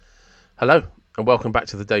Hello, and welcome back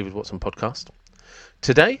to the David Watson podcast.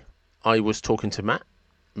 Today, I was talking to Matt.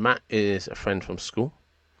 Matt is a friend from school.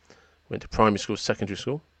 Went to primary school, secondary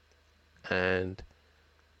school. And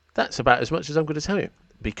that's about as much as I'm going to tell you.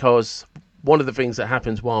 Because one of the things that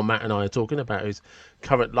happens while Matt and I are talking about his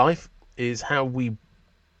current life is how we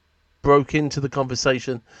broke into the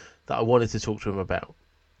conversation that I wanted to talk to him about.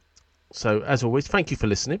 So, as always, thank you for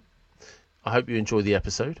listening. I hope you enjoy the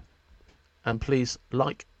episode. And please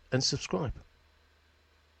like and subscribe.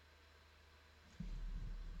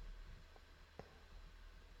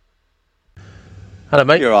 Hello,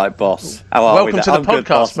 mate. You're right, boss. How are Welcome we? to the I'm podcast, good,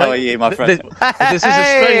 boss. mate. How are you, my friend? This is a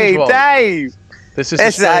strange one. Dave! This is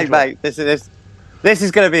a strange one. mate. This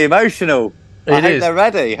is going to be emotional. I hope they're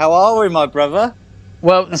ready. How are we, my brother?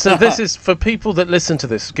 Well, so this is for people that listen to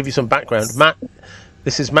this. Give you some background. Matt,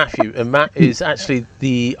 this is Matthew, and Matt is actually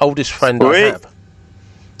the oldest friend I have.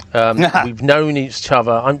 We've known each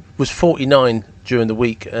other. I was 49 during the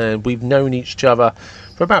week, and we've known each other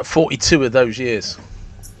for about 42 of those years.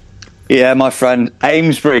 Yeah, my friend.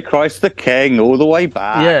 Amesbury, Christ the King, all the way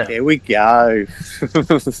back. Yeah. Here we go.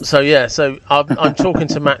 So I'm talking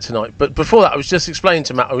to Matt tonight. But before that, I was just explaining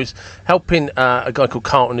to Matt, I was helping a guy called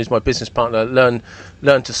Carlton, who's my business partner, learn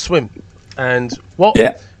to swim. And what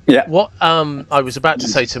I was about to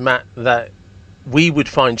say to Matt that we would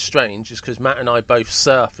find strange is because Matt and I both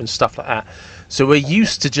surf and stuff like that. So we're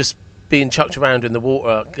used to just being chucked around in the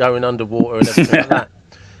water, going underwater and everything like that.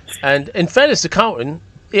 And in fairness to Carlton,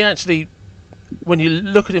 he actually, when you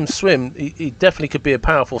look at him swim, he definitely could be a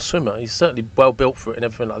powerful swimmer. He's certainly well built for it and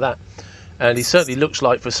everything like that. And he certainly looks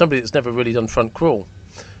like, for somebody that's never really done front crawl,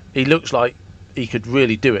 he looks like he could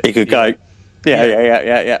really do it. He could go.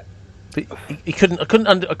 Yeah. But I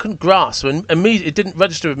couldn't grasp, and it didn't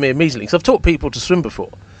register with me immediately, because I've taught people to swim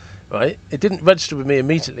before, right? It didn't register with me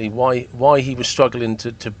immediately why he was struggling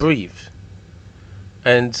to breathe.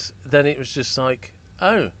 And then it was just like,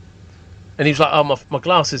 oh. And he was like, oh, my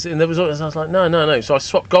glasses. And there was always, I was like, no. So I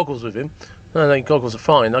swapped goggles with him. No, goggles are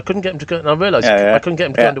fine. I couldn't get him to go, and I realised I couldn't get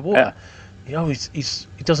him to go underwater. Yeah.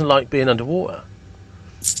 He doesn't like being underwater.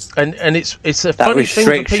 And it's a funny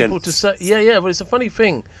thing for people to say. Yeah, but it's a funny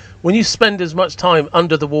thing when you spend as much time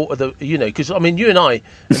under the water, because I mean, you and I,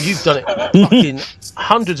 and you've done it fucking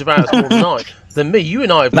hundreds of hours more than me. You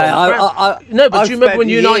and I have gone but do you remember when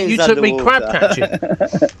you took me crab catching?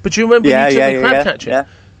 But do you remember when you took me crab catching? Yeah.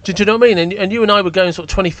 Do you know what I mean? And you and I were going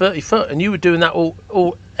sort of 20, 30 foot, and you were doing that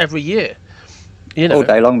all every year. All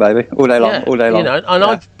day long, baby. All day long. And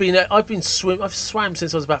I've swam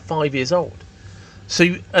since I was about 5 years old. So,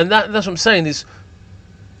 that's what I'm saying is,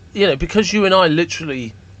 because you and I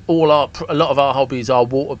literally a lot of our hobbies are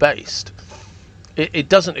water based. It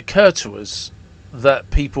doesn't occur to us that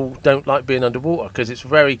people don't like being underwater, because it's a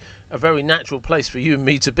very natural place for you and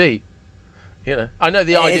me to be. I know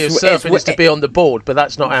the idea of surfing is to be on the board, but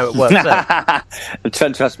that's not how it works out.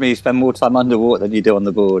 Trust me, you spend more time underwater than you do on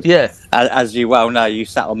the board. Yeah. As you well know, you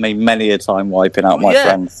sat on me many a time wiping out my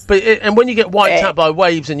friends. But and when you get wiped out by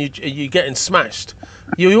waves and you're getting smashed,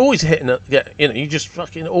 you're always hitting it. You just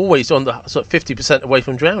fucking always on the sort of 50% away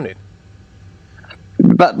from drowning.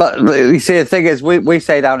 But you see, the thing is, we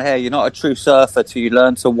say down here, you're not a true surfer till you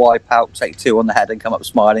learn to wipe out, take two on the head, and come up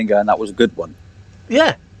smiling, going, "That was a good one."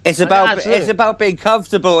 Yeah. It's about being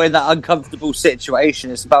comfortable in that uncomfortable situation.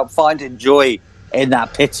 It's about finding joy in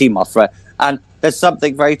that pity, my friend. And there's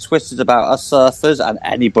something very twisted about us surfers and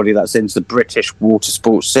anybody that's into the British water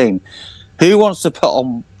sports scene. Who wants to put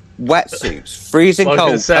on wetsuits, freezing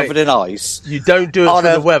cold, covered in ice? You don't do it for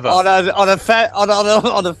the weather.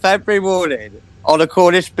 On a February morning, on a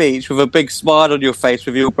Cornish beach with a big smile on your face,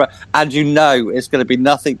 with your and it's going to be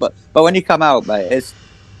nothing. But when you come out, mate,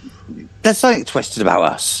 there's something twisted about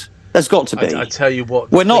us. There's got to be. I tell you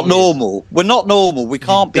what, we're not normal. We're not normal. We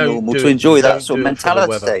can't be normal to enjoy that sort of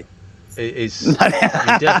mentality. It is. You're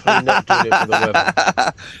definitely not doing it for the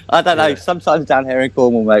weather. I don't know. Sometimes down here in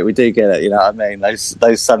Cornwall, mate, we do get it. You know what I mean?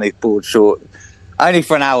 Those sunny board short, only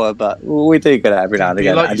for an hour, but we do get it every now and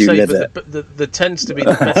again. Like you say, the tends to be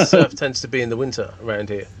the best surf tends to be in the winter around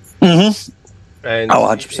here. Mm-hmm. And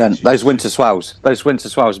 100%. Those winter swells,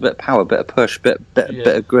 a bit of power, bit of push, bit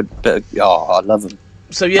of good, I love them.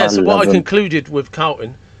 So what I concluded with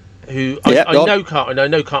Carlton, who I know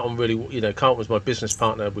Carlton really. Carlton was my business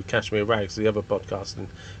partner with Cashmere Rags, the other podcast and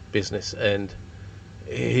business, and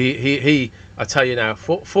he I tell you now,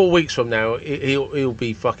 4 weeks from now, he'll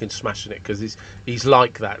be fucking smashing it, because he's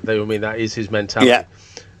like that. That is his mentality. Yeah.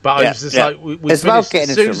 But I was just like, we finished,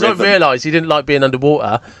 as soon as I realised he didn't like being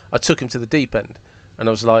underwater, I took him to the deep end. And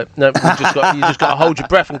I was like, no, you just got to hold your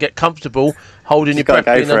breath and get comfortable holding your breath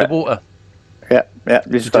being underwater. Yeah.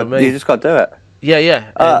 You just got to do it.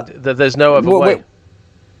 Yeah. And there's no other way.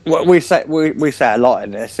 We say a lot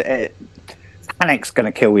in this. Panic's going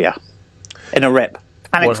to kill you in a rip.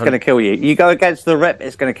 Panic's going to kill you. You go against the rip,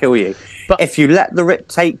 it's going to kill you. But if you let the rip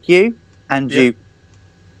take you and you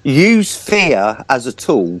use fear as a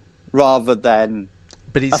tool rather than...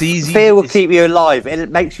 But it's easy. Fear will keep you alive. It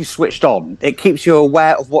makes you switched on. It keeps you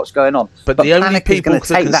aware of what's going on. But the only panic people is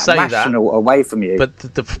going to take that rational away from you. But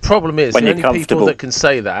the problem is, the only people that can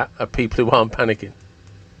say that are people who aren't panicking.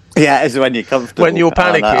 Yeah, it's when you're comfortable. When you're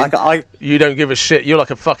panicking, you don't give a shit. You're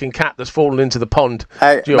like a fucking cat that's fallen into the pond.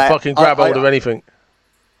 You'll fucking grab hold of anything.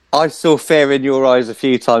 I saw fear in your eyes a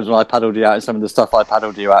few times when I paddled you out, and some of the stuff I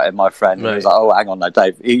paddled you out in, my friend. And it was like, oh, hang on, no,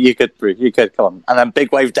 Dave, you could, come on. And then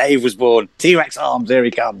Big Wave Dave was born. T-Rex arms, here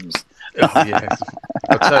he comes. Oh, yes.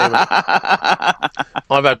 I'll tell you, man,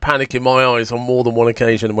 I've had panic in my eyes on more than one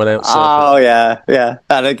occasion when out surfing. Oh, yeah.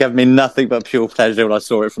 And it gave me nothing but pure pleasure when I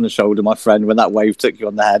saw it from the shoulder, my friend, when that wave took you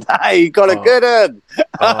on the head. Hey, you got a good one!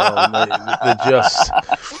 Oh, mate, they're just...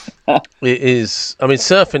 It is. I mean,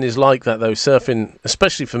 surfing is like that, though. Surfing,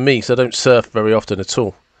 especially for me, because I don't surf very often at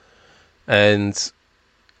all. And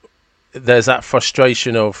there's that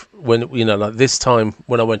frustration of when, like this time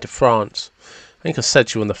when I went to France, I think I said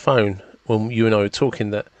to you on the phone when you and I were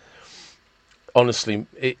talking that, honestly,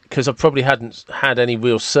 because I probably hadn't had any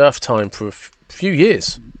real surf time for a few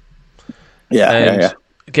years. Yeah.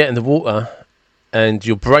 Get in the water and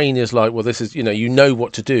your brain is like, well, this is, you know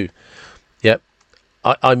what to do. Yep.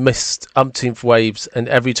 I missed umpteenth waves, and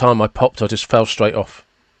every time I popped, I just fell straight off.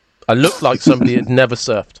 I looked like somebody had never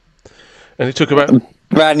surfed. And it took about...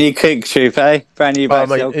 Brand new kick troop, eh? Brand new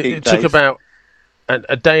it took about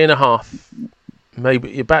a day and a half,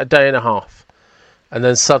 maybe about a day and a half. And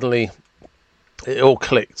then suddenly it all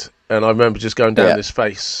clicked. And I remember just going down this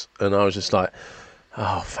face, and I was just like,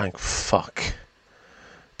 oh, thank fuck.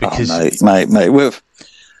 Because mate.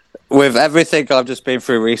 With everything I've just been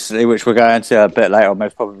through recently, which we're going to a bit later on,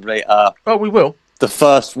 most probably. We will. The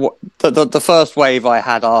first wave I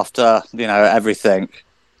had after everything.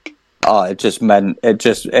 It meant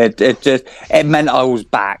I was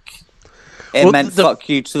back. It meant fuck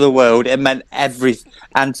you to the world. It meant everything.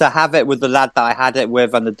 And to have it with the lad that I had it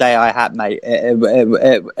with, and the day I had, mate,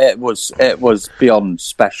 it was beyond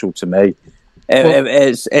special to me.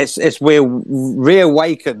 It's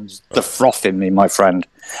reawakens the froth in me, my friend.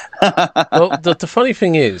 Well, the funny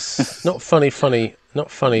thing is, not funny,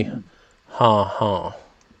 ha.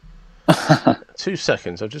 2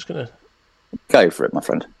 seconds, I'm just going to... Go for it, my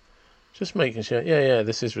friend. Just making sure, yeah,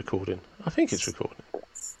 this is recording. I think it's recording.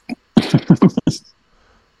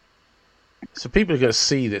 So people are going to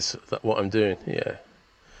see what I'm doing, yeah.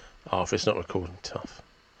 Oh, if it's not recording, tough.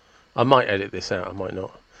 I might edit this out, I might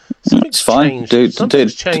not. It's fine.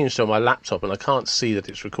 Something's changed on my laptop and I can't see that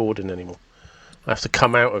it's recording anymore. I have to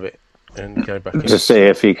come out of it and go back in. To see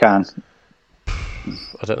if you can.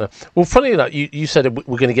 I don't know. Well, funny enough, you said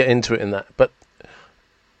we're going to get into it in that, but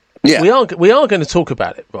yeah, we are going to talk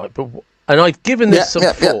about it, right? And I've given this some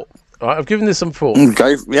thought. Yeah. Right, I've given this some thought.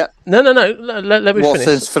 Go. Yeah. No. Let me finish.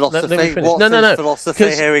 Watson's philosophy. Let me finish. Watson's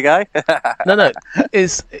philosophy. Here we go. No.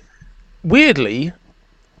 Is weirdly,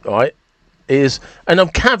 right? And I'm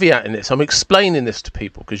caveating this. I'm explaining this to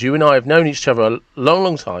people because you and I have known each other a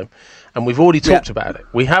long time, and we've already talked about it.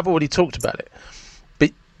 We have already talked about it.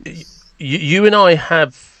 But you and I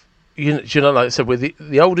have, like I said, we're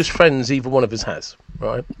the oldest friends either one of us has,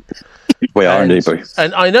 right? We are indeed.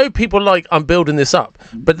 And I know people I'm building this up,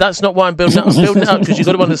 but that's not why I'm building it up. I'm building it up because you've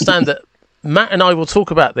got to understand that Matt and I will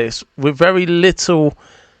talk about this with very little...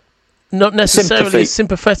 Not necessarily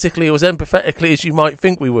sympathetically or as empathetically as you might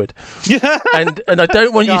think we would. and I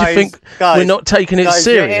don't want you to think we're not taking it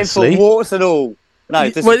seriously. Warts and all. No,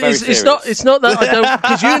 this is very serious. It's not that I don't,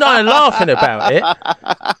 because you and I are laughing about it.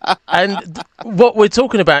 And what we're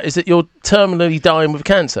talking about is that you're terminally dying with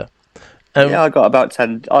cancer. Yeah, I've got about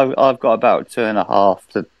 10. I've got about 2.5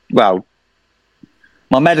 to. Well,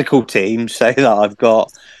 my medical team say that I've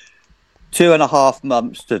got 2.5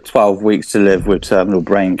 months to 12 weeks to live with terminal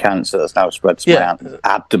brain cancer that's now spread to my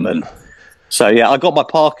abdomen. So yeah, I got my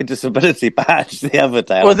Parker disability badge the other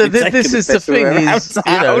day. Well, this is the thing: is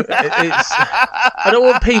I don't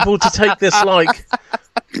want people to take this like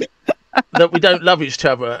that we don't love each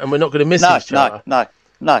other and we're not going to miss each other. No.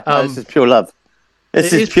 This is pure love.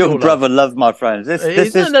 This is pure brother love, my friends. But it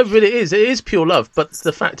is. It is pure love. But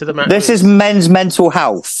the fact of the matter, this is men's mental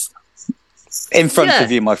health in front of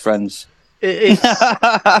you, my friends. It's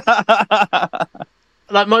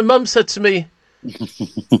like my mum said to me.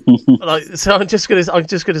 So I'm just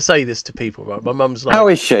gonna say this to people, right? My mum's like, how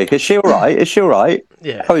is she? Is she all right?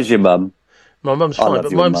 Yeah. How is your mum? My mum's I fine. love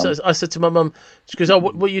But your mum mum. says, I said to my mum, she goes, "Oh,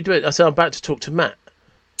 what are you doing?" I said, "I'm about to talk to Matt."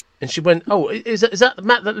 And she went, "Oh, is that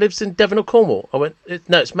Matt that lives in Devon or Cornwall?" I went,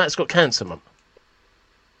 "No, it's Matt's got cancer, mum."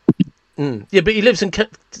 Yeah, but he lives in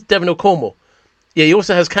Devon or Cornwall. Yeah, he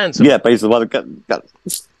also has cancer. Yeah, but he's the one that got...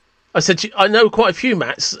 I said, "I know quite a few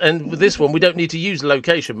Matts, and with this one, we don't need to use the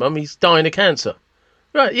location, mum. He's dying of cancer."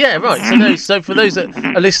 Right, yeah, right. So for those that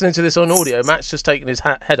are listening to this on audio, Matt's just taken his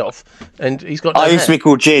head off, and he's got no I used to hair. be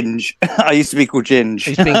called Ginge. I used to be called Ginge.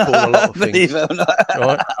 He's been called a lot of things. Believe it or not.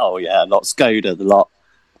 Right. Oh, yeah, a lot. Skoda, the lot.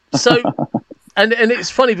 So, and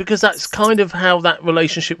it's funny because that's kind of how that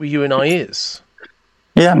relationship with you and I is.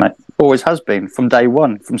 Yeah, mate. Always has been, from day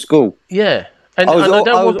one, from school. Yeah. And I was, I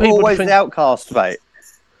don't want people always to think... the outcast, mate.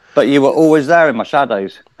 But you were always there in my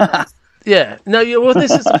shadows. Yeah. No, well,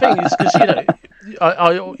 this is the thing, is because,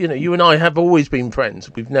 you and I have always been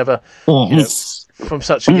friends. We've never, from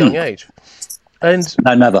such a young age. And...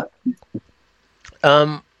 No, never.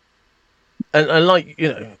 And like,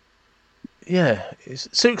 yeah.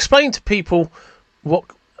 So explain to people what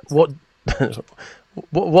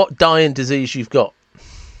what dying disease you've got.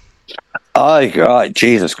 Oh, right,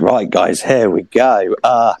 Jesus, right, guys, here we go.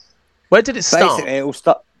 Where did it start? Basically, it all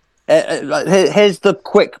start. Here's the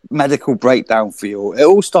quick medical breakdown for you. It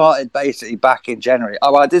all started basically back in January.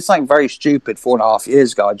 I did something very stupid 4.5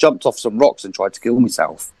 years ago. I jumped off some rocks and tried to kill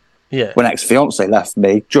myself. Yeah. When ex-fiance left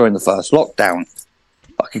me during the first lockdown.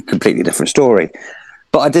 Like a completely different story.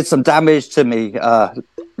 But I did some damage to me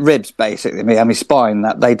ribs, basically, me and my spine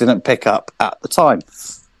that they didn't pick up at the time.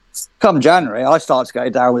 Come January, I started to go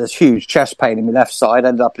down with this huge chest pain in my left side,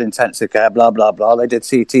 ended up in intensive care, blah, blah, blah. They did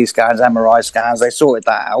CT scans, MRI scans, they sorted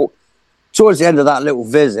that out. Towards the end of that little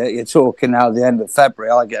visit, you're talking now the end of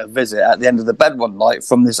February, I get a visit at the end of the bed one night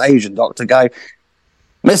from this Asian doctor go,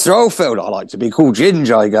 "Mr. Oldfield, I like to be called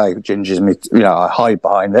Ginge." I go, "Ginge is me," I hide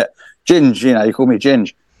behind it. "Ginge, you call me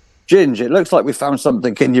Ginge. Ginge, it looks like we found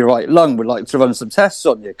something in your right lung. We'd like to run some tests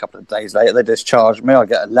on you." A couple of days later, they discharged me. I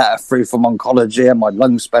get a letter through from oncology and my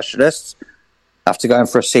lung specialists. I have to go in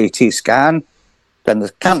for a CT scan. Then the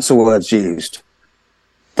cancer word's used.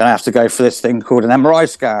 Then I have to go for this thing called an MRI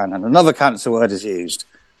scan, and another cancer word is used.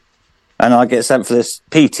 And I get sent for this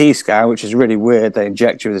PT scan, which is really weird. They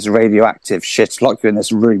inject you with this radioactive shit, lock you in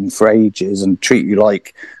this room for ages, and treat you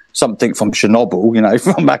like something from Chernobyl,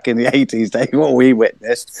 from back in the 80s, Dave, what we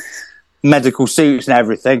witnessed. Medical suits and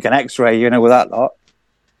everything, an x-ray, with that lot.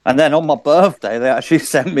 And then on my birthday, they actually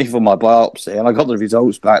sent me for my biopsy, and I got the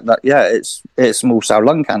results back that, it's small cell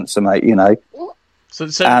lung cancer, mate, So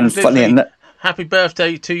and funny enough, happy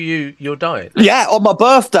birthday to you, you're dying. Yeah, on my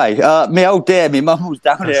birthday. Me old dear, my mum was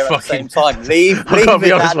down here at the same time. Leaving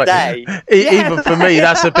that day. Even for me,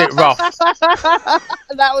 that's a bit rough.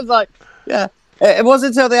 That was like, yeah. It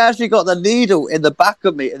wasn't until they actually got the needle in the back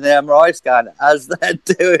of me in the MRI scan as they're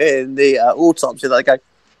doing the autopsy that they go,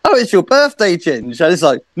 "Oh, it's your birthday, Ginge." And it's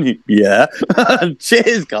like, yeah.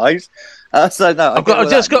 Cheers, guys. So no, I've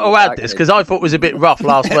just got to add this because I thought it was a bit rough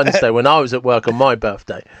last Wednesday when I was at work on my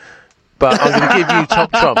birthday. But I'm going to give you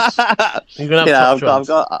top trumps. You're going to have top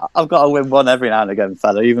trumps. I've got to win one every now and again,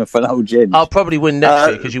 fella, even for an old Ginge. I'll probably win next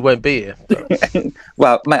year because you won't be here.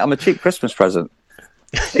 Well, mate, I'm a cheap Christmas present.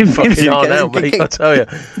 You fucking are now, mate, I tell you.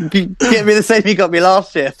 Get me the same you got me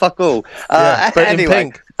last year. Fuck all. But anyway,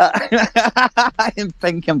 in pink. In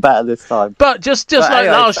pink and better this time. But just like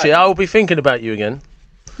anyway, last year, I will be thinking about you again.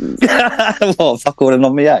 Well, fuck all and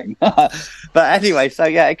on my own. But anyway, so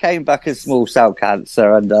yeah, it came back as small cell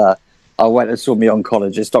cancer, and I went and saw my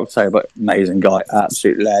oncologist, Dr. Taylor, amazing guy,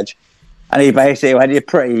 absolute ledge. And he basically, when you're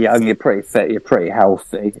pretty young, you're pretty fit, you're pretty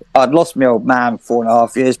healthy. I'd lost my old man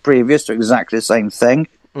 4.5 years previous to exactly the same thing.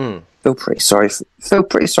 Feel pretty sorry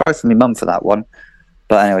for my mum for that one.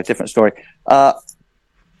 But anyway, different story.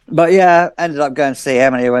 But yeah, ended up going to see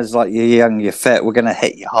him, and he was like, "You're young, you're fit, we're going to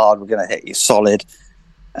hit you hard, we're going to hit you solid."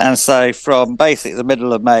 And so from basically the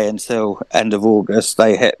middle of May until end of August,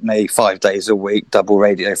 they hit me 5 days a week, double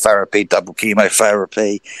radiotherapy, double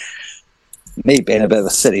chemotherapy. Me being a bit of a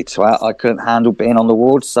silly twat, I couldn't handle being on the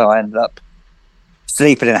ward, so I ended up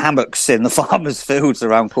sleeping in hammocks in the farmers' fields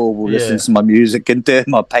around Cornwall, listening to my music and doing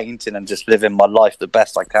my painting and just living my life the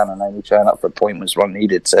best I can, and only turn up for appointments when I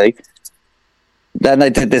needed to. Then they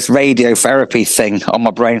did this radiotherapy thing on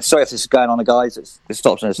my brain. Sorry if this is going on, guys. It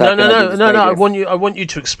stops in a second. No. I want you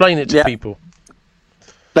to explain it to people.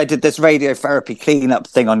 They did this radiotherapy cleanup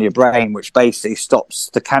thing on your brain, which basically stops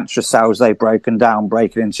the cancerous cells they've broken down,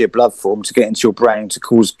 breaking into your blood form to get into your brain to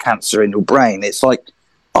cause cancer in your brain. It's like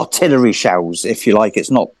artillery shells, if you like. It's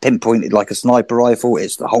not pinpointed like a sniper rifle.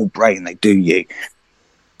 It's the whole brain. They do you.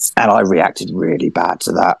 And I reacted really bad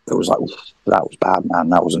to that. It was like, that was bad, man.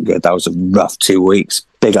 That wasn't good. That was a rough 2 weeks.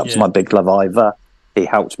 Big up to my big love, Ivor. He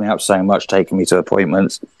helped me out so much, taking me to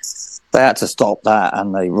appointments. They had to stop that,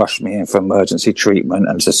 and they rushed me in for emergency treatment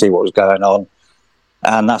and to see what was going on.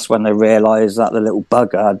 And that's when they realised that the little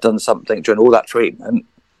bugger had done something during all that treatment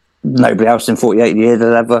nobody else in 48 years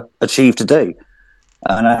had ever achieved to do.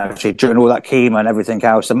 And actually, during all that chemo and everything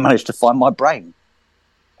else, I managed to find my brain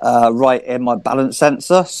right in my balance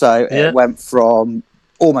sensor. So it went from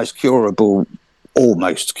almost curable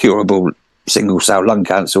single cell lung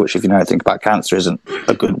cancer, which, if you know anything about cancer, isn't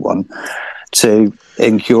a good one, to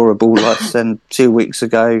incurable less than 2 weeks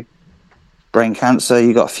ago. Brain cancer,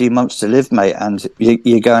 you got a few months to live, mate, and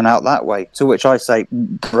you're going out that way. To which I say,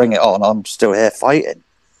 bring it on. I'm still here fighting.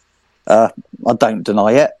 I don't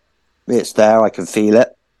deny it. It's there. I can feel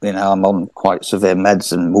it. You know, I'm on quite severe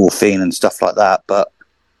meds and morphine and stuff like that, but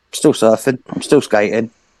I'm still surfing. I'm still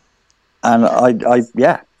skating. And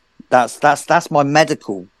that's my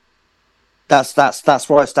medical. That's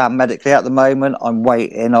where I stand medically at the moment. I'm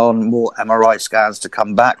waiting on more MRI scans to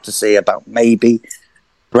come back to see about maybe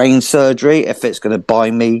brain surgery, if it's going to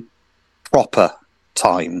buy me proper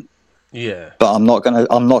time. Yeah. But I'm not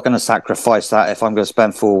gonna sacrifice that if I'm going to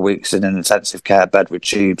spend 4 weeks in an intensive care bed with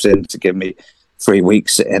tubes in to give me 3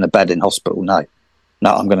 weeks in a bed in hospital. No,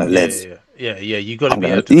 I'm going to live. Yeah. You got to be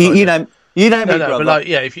able to. You know me, brother. But like,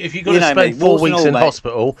 if you've got to spend 4 weeks in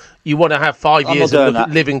hospital, you want to have 5 years of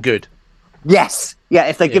living good. Yes, yeah.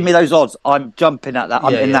 If they give me those odds, I'm jumping at that.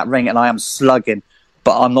 I'm in that ring and I am slugging.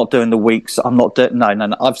 But I'm not doing the weeks. I'm not doing.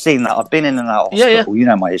 No. I've seen that. I've been in and out of hospital. You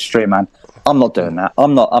know my history, man. I'm not doing that.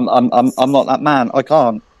 I'm not that man. I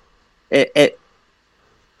can't. There's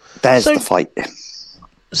the fight.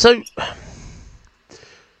 So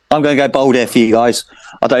I'm going to go bold here for you guys.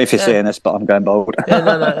 I don't know if you're seeing this, but I'm going bold.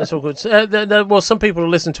 No, it's all good. Well, some people will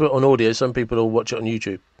listen to it on audio. Some people will watch it on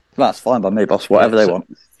YouTube. That's fine by me, boss. Whatever they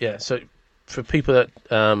want. Yeah. So for people that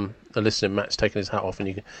are listening, Matt's taking his hat off,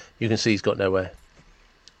 and you can see he's got nowhere.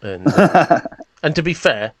 And and to be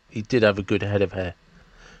fair, he did have a good head of hair.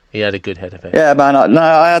 He had a good head of hair. Yeah, man.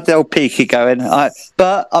 I had the old peaky going.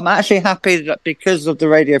 But I'm actually happy that because of the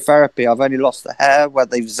radiotherapy, I've only lost the hair where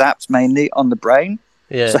they've zapped mainly on the brain.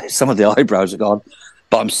 Yeah. So some of the eyebrows are gone.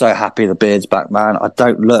 But I'm so happy the beard's back, man.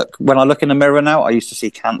 When I look in the mirror now, I used to see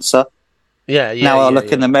cancer. Yeah. Now I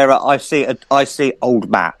look in the mirror, I see old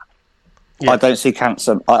Matt. Yeah. I don't see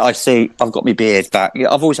cancer. I've got my beard back.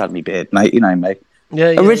 Yeah, I've always had my beard, mate. You know me.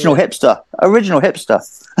 Yeah. Original hipster.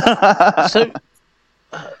 So,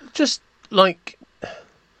 just like,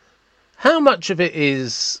 how much of it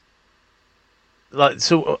is like?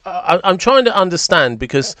 So, I'm trying to understand,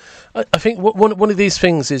 because I think one of these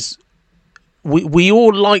things is we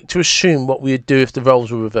all like to assume what we would do if the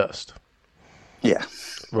roles were reversed. Yeah.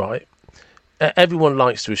 Right. Everyone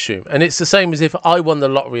likes to assume, and it's the same as if I won the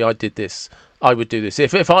lottery, I did this, I would do this.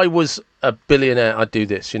 If I was a billionaire, I'd do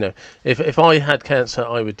this. You know, if I had cancer,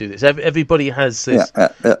 I would do this. Everybody has this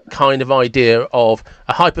kind of idea of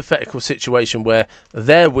a hypothetical situation where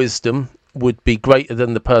their wisdom would be greater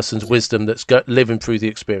than the person's wisdom that's living through the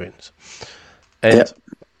experience. And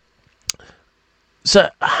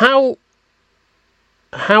so, how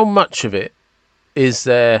much of it is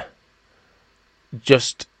there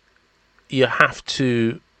just? You have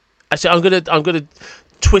to. Actually, I'm gonna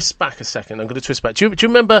twist back a second. Do you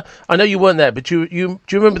remember? I know you weren't there, but do you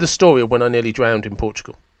remember the story of when I nearly drowned in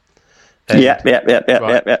Portugal? Yeah.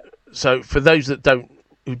 So for those who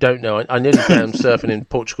don't know, I nearly drowned surfing in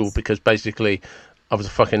Portugal because basically I was a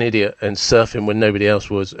fucking idiot and surfing when nobody else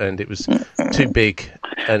was, and it was too big.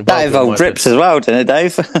 And that involved rips as well, didn't it,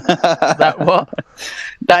 Dave? That what?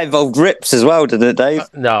 That involved rips as well, didn't it, Dave?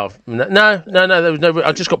 No. There was no.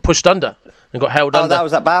 I just got pushed under and got held under. Oh, that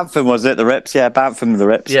was at Bamford, was it? The rips, yeah. Bamford, the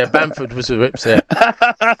rips. Yeah, Bamford was the rips. Yeah.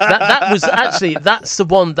 that was actually that's the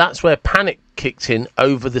one. That's where panic kicked in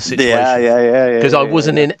over the situation. Yeah. Because I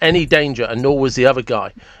wasn't in any danger, and nor was the other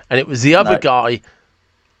guy, and it was the other guy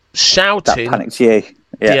shouting. That panicked you.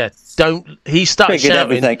 Yeah. He started shouting.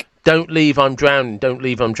 Everything. Don't leave, I'm drowning. Don't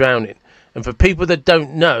leave, I'm drowning. And for people that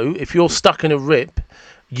don't know, if you're stuck in a rip,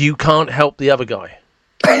 you can't help the other guy.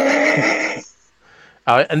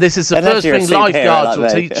 And this is the first thing lifeguards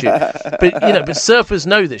will teach you. But surfers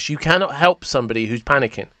know this. You cannot help somebody who's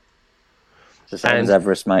panicking. It's the same as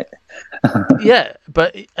Everest, mate.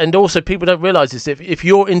 and also people don't realise this. If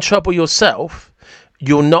you're in trouble yourself,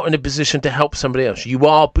 you're not in a position to help somebody else. You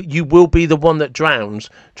will be the one that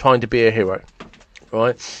drowns trying to be a hero.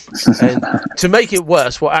 Right, and to make it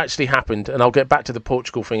worse, what actually happened, and I'll get back to the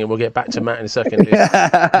Portugal thing, and we'll get back to Matt in a second.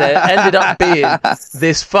 There ended up being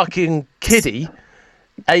this fucking kiddie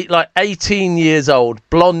like 18 years old,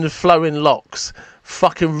 blonde flowing locks,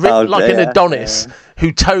 fucking ripped like an Adonis,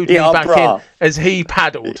 who towed me back in as he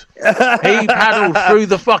paddled. He paddled through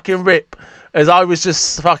the fucking rip as I was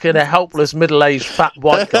just fucking a helpless middle-aged fat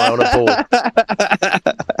white guy on a board.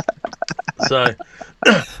 So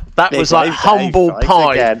that was like humble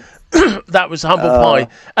pie. That was humble pie.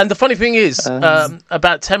 And the funny thing is,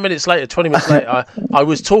 about 10 minutes later, 20 minutes later, I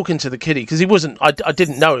was talking to the kiddie because he wasn't. I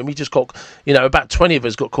didn't know him. He just got, about 20 of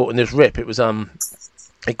us got caught in this rip. It was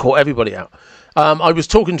it caught everybody out. I was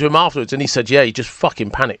talking to him afterwards, and he said, "Yeah, he just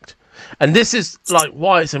fucking panicked." And this is like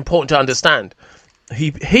why it's important to understand.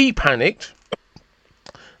 He panicked,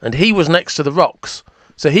 and he was next to the rocks,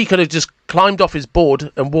 so he could have just climbed off his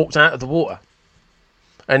board and walked out of the water.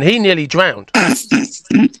 And he nearly drowned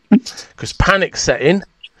because panic set in.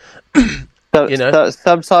 So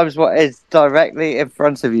sometimes what is directly in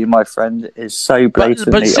front of you, my friend, is so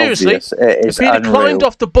blatantly but seriously, obvious. It is if he'd have climbed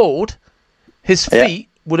off the board, his feet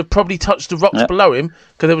would have probably touched the rocks below him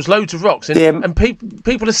because there was loads of rocks, and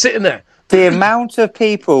people are sitting there. The amount of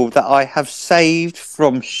people that I have saved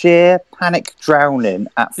from sheer panic drowning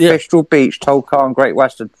at Fistral Beach, Tolkien, and Great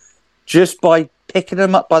Western, just by picking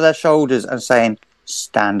them up by their shoulders and saying,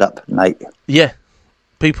 "Stand up, mate." Yeah,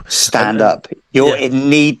 people stand up. You're in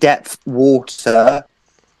knee-depth water.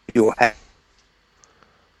 Your head.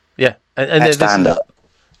 Yeah, and stand up.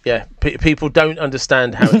 Yeah, people don't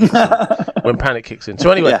understand how it is when panic kicks in. So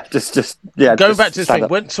anyway, going back to this thing.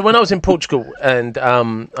 When I was in Portugal and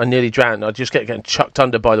I nearly drowned, I'd just getting chucked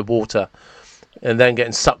under by the water, and then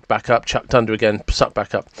getting sucked back up, chucked under again, sucked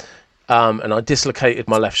back up, and I dislocated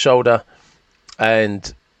my left shoulder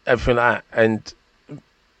and everything like that. And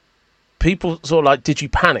people sort of like, "Did you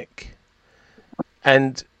panic?"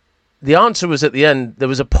 And the answer was at the end. There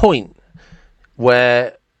was a point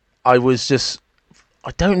where I was just. I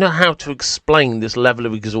don't know how to explain this level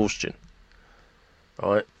of exhaustion.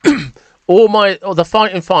 Right, the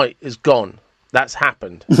fight is gone. That's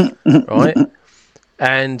happened. Right,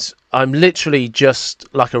 and I'm literally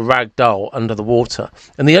just like a rag doll under the water.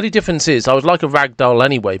 And the only difference is I was like a rag doll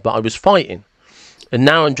anyway, but I was fighting, and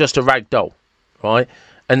now I'm just a rag doll. Right,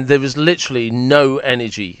 and there was literally no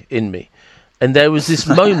energy in me, and there was this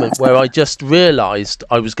moment where I just realised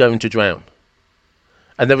I was going to drown.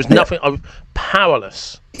 And there was nothing. I was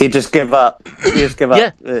powerless. You just give up.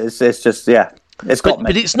 Yeah. It's just it's got me.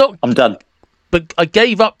 But it's not. I'm done. But I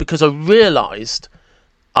gave up because I realised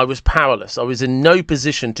I was powerless. I was in no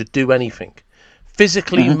position to do anything,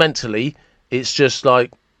 physically, mentally. It's just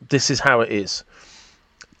like this is how it is.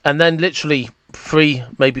 And then, literally 3,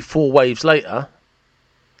 maybe 4 waves later,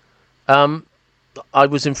 I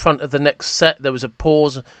was in front of the next set. There was a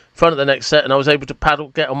pause in front of the next set, and I was able to paddle,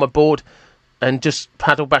 get on my board. And just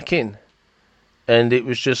paddle back in, and it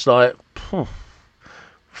was just like,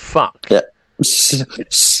 fuck. Yeah, sit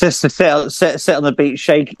on the beach,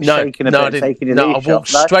 shaking a bit, taking your I walked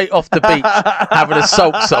straight off the beach, having a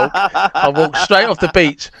sulk. I walked straight off the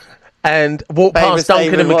beach and walked past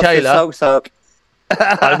Duncan and Michaela.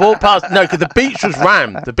 I walked past because the beach was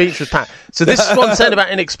rammed. The beach was packed. So this is what I'm saying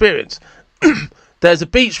about inexperience. There's a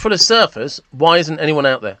beach full of surfers. Why isn't anyone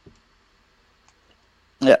out there?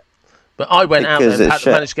 Yeah. But I went out there and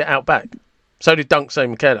managed to get out back. So did Dunk, so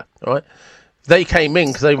Michaela, right? They came in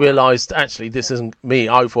because they realised, actually, this isn't me.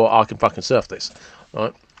 I thought I can fucking surf this,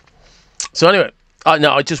 right? So anyway,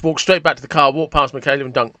 I just walked straight back to the car, walked past Michaela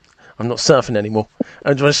and Dunk. I'm not surfing anymore.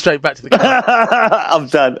 And went straight back to the car. I'm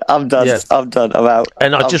done. Yeah. I'm done. I'm out.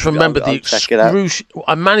 And I just remember the excruciating...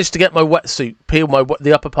 I managed to get my wetsuit, peel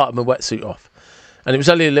the upper part of my wetsuit off. And it was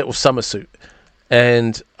only a little summer suit.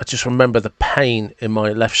 And I just remember the pain in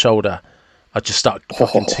my left shoulder. I just started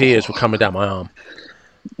fucking tears were coming down my arm.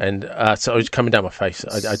 And so it was coming down my face.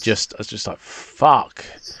 I was just like, fuck.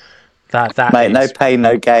 That Mate, no pain,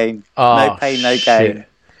 no gain. No pain, no gain.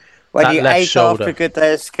 When that you ache after a good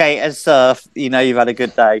day of skate and surf, you know you've had a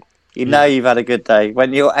good day. You've had a good day.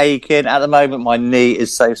 When you're aching, at the moment, my knee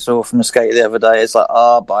is so sore from the skate the other day. It's like,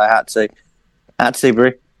 but I had to,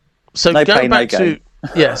 bro. So no going pain, back no to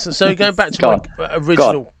gain. So going back to my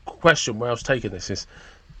original question where I was taking this is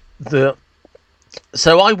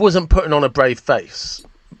so I wasn't putting on a brave face.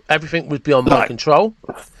 Everything was beyond my control,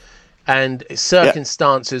 and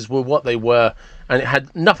circumstances were what they were, and it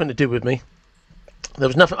had nothing to do with me. There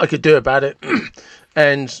was nothing I could do about it,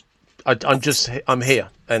 and I'm here,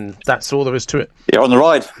 and that's all there is to it. You're on the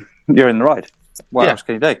ride. You're in the ride. What else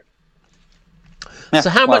can you do? So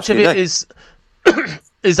how much of it is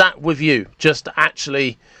that with you? Just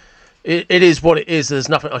actually, it is what it is. There's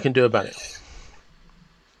nothing I can do about it.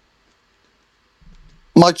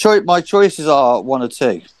 My choices are one or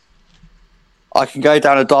two. I can go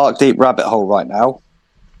down a dark, deep rabbit hole right now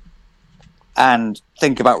and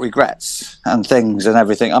think about regrets and things and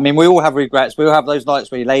everything. I mean, we all have regrets. We all have those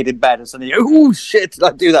nights where you laid in bed and suddenly, oh shit, did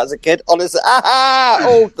I do that as a kid? Honestly,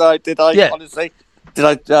 oh no, did I? Yeah. Honestly, did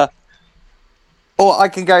I? Or I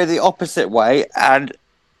can go the opposite way and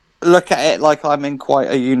look at it like I'm in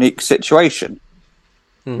quite a unique situation,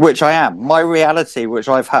 which I am. My reality, which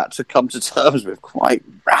I've had to come to terms with quite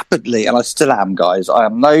rapidly, and I still am, guys. I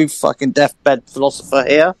am no fucking deathbed philosopher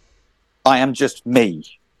here. I am just me.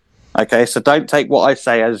 Okay, so don't take what I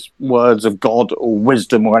say as words of God or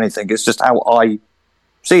wisdom or anything. It's just how I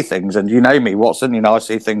see things. And you know me, Watson, I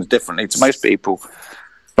see things differently to most people.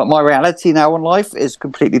 But my reality now in life is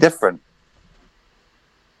completely different.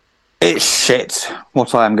 It's shit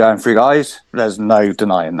what I am going through, guys. There's no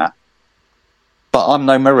denying that. But I'm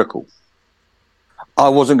no miracle. I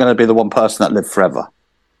wasn't going to be the one person that lived forever.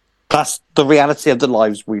 That's the reality of the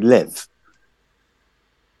lives we live.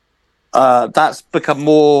 That's become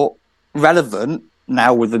more relevant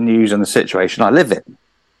now with the news and the situation I live in,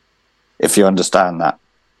 if you understand that.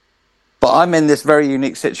 But I'm in this very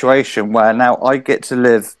unique situation where now I get to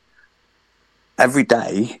live every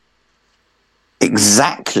day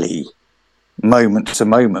exactly moment to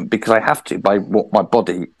moment because I have to by what my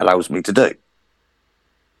body allows me to do.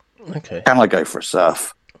 Okay. Can I go for a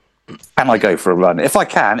surf? Can I go for a run? If I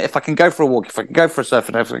can go for a walk, if I can go for a surf,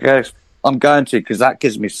 I'm going to, because that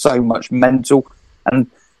gives me so much mental, and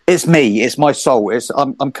it's me, it's my soul.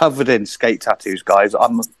 I'm covered in skate tattoos, guys.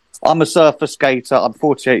 I'm a surfer skater. I'm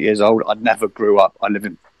 48 years old. I never grew up. I live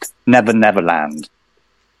in Never Land.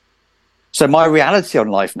 So my reality on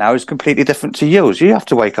life now is completely different to yours. You have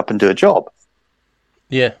to wake up and do a job.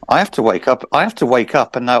 Yeah. I have to wake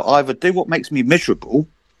up and now either do what makes me miserable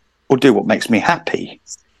or do what makes me happy.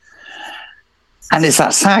 And it's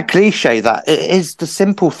that sad cliche that it is the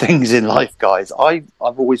simple things in life, guys. I've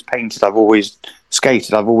always painted, I've always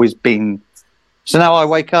skated, I've always been... So now I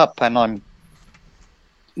wake up and I'm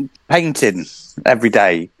painting every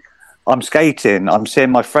day. I'm skating, I'm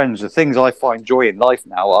seeing my friends. The things I find joy in life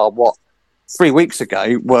now are what 3 weeks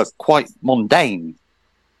ago were quite mundane.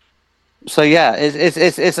 So yeah,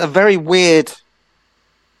 it's a very weird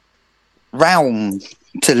realm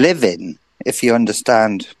to live in, if you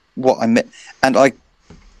understand what I mean. And I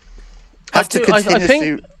have to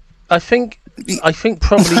continue. I think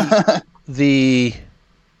probably the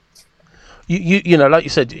you know, like you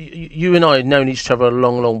said, you and I have known each other a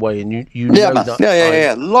long way, and you know man. that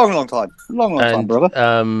yeah, long time, brother.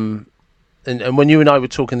 And when you and I were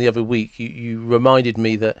talking the other week, you reminded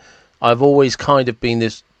me that I've always kind of been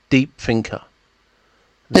this deep thinker.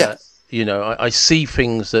 That, you know, I see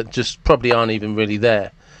things that just probably aren't even really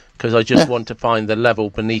there, because I just want to find the level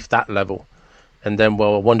beneath that level. And then,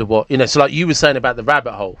 well, I wonder what... You know, so like you were saying about the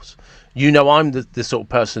rabbit holes, you know, I'm the sort of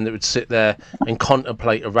person that would sit there and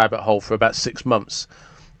contemplate a rabbit hole for about 6 months.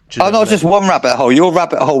 Not just one rabbit hole. Your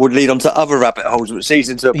rabbit hole would lead on to other rabbit holes, which leads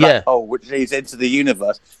into a black hole, which leads into the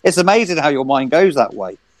universe. It's amazing how your mind goes that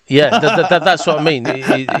way. Yeah, that's what I mean.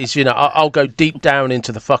 It's, you know, I'll go deep down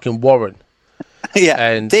into the fucking Warren.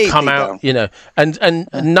 And come out, down. You know, and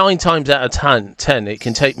 9 times out of 10, it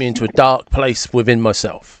can take me into a dark place within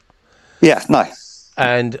myself. Yeah, no.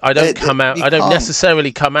 And I don't I don't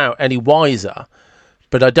necessarily come out any wiser,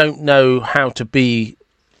 but I don't know how to be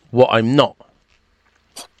what I'm not.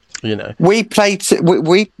 You know, we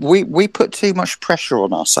put too much pressure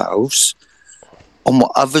on ourselves on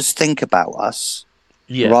what others think about us,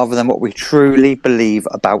 rather than what we truly believe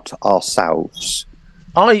about ourselves.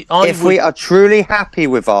 If we are truly happy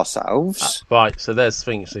with ourselves, right? So there's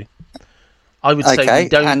things. See, I would say we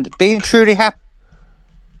don't. And being truly happy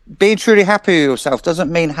with yourself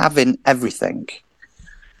doesn't mean having everything.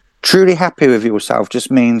 Truly happy with yourself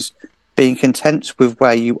just means being content with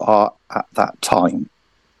where you are at that time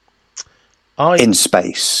in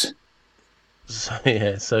space. So,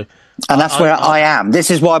 and that's where I am.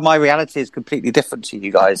 This is why my reality is completely different to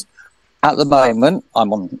you guys. At the moment,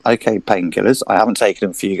 I'm on painkillers. I haven't taken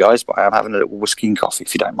them for you guys, but I am having a little whiskey and coffee,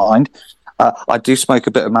 if you don't mind. I do smoke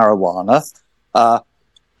a bit of marijuana.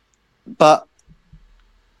 But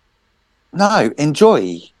no,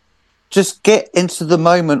 enjoy. Just get into the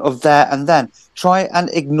moment of there and then. Try and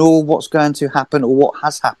ignore what's going to happen or what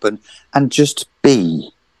has happened and just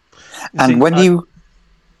be. And when you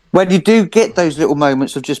do get those little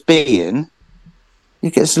moments of just being,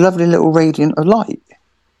 you get this lovely little radiant of light.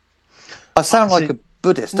 I sound like a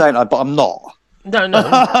Buddhist, don't I? But I'm not.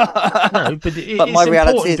 No. But my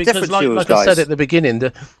reality is different to yours, like guys. I said at the beginning,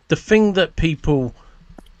 the thing that people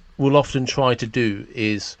will often try to do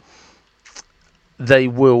is they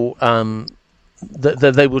will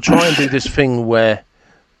they will try and do this thing where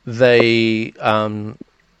they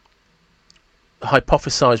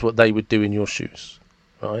hypothesize what they would do in your shoes,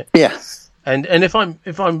 right? Yeah. And if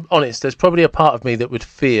I'm honest, there's probably a part of me that would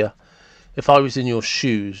fear if I was in your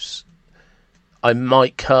shoes, I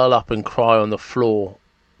might curl up and cry on the floor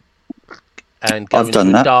and go into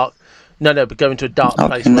a dark. But go into a dark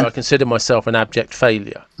place where I consider myself an abject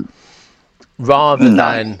failure, rather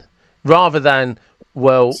than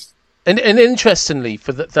well. And interestingly,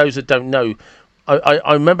 for those that don't know,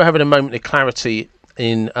 I remember having a moment of clarity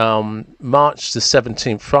in March the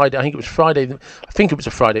 17th, Friday. I think it was Friday. I think it was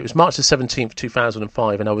a Friday. It was March the 17th,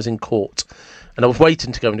 2005, and I was in court, and I was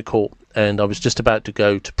waiting to go into court, and I was just about to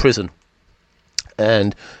go to prison.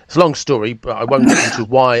 And it's a long story, but I won't get into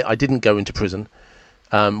why I didn't go into prison,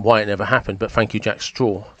 why it never happened. But thank you, Jack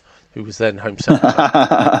Straw, who was then Home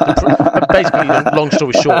Secretary. Basically, long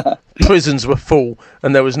story short, prisons were full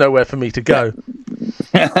and there was nowhere for me to go.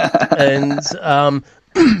 And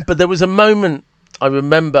but there was a moment I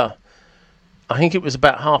remember. I think it was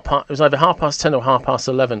about it was either 10:30 or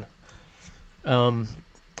 11:30.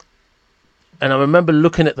 And I remember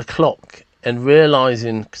looking at the clock and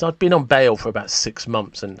realising, because I'd been on bail for about 6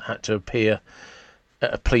 months and had to appear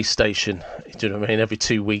at a police station, do you know what I mean, every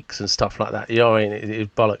 2 weeks and stuff like that. You know what I mean? It was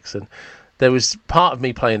bollocks. And there was part of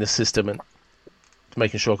me playing the system and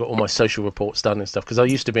making sure I got all my social reports done and stuff, because I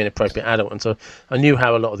used to be an appropriate adult, and so I knew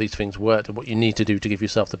how a lot of these things worked and what you need to do to give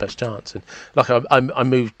yourself the best chance. And like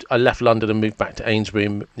I left London and moved back to Ainsbury,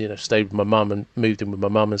 and stayed with my mum and moved in with my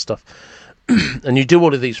mum and stuff. And you do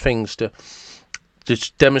all of these things to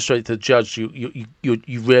just demonstrate to the judge you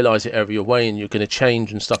realise it every way and you're going to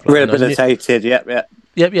change and stuff like that. Rehabilitated, yep,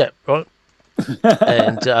 right.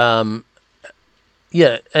 And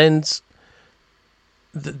and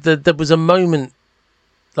there was a moment,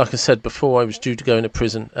 like I said before, I was due to go into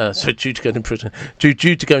prison. Due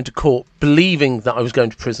to go into court, believing that I was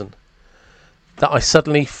going to prison. That I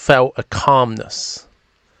suddenly felt a calmness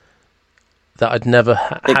that I'd never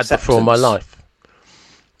had before in my life,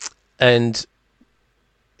 and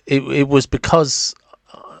it was because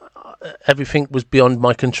everything was beyond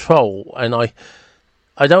my control, and I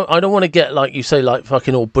don't want to get, like you say, like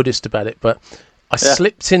fucking all Buddhist about it, but I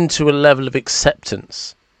slipped into a level of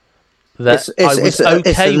acceptance that I was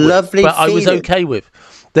okay with. But I was okay with.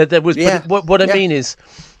 There was. Yeah. But what I mean is,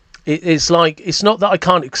 it's like, it's not that I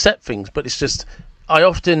can't accept things, but it's just I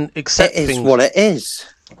often accept things. It is what it is.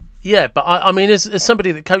 Yeah, but I mean, as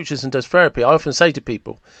somebody that coaches and does therapy, I often say to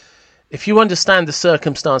people, if you understand the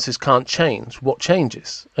circumstances can't change, what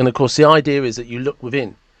changes? And of course, the idea is that you look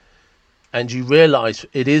within and you realise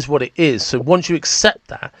it is what it is. So once you accept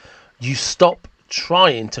that, you stop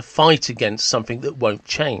trying to fight against something that won't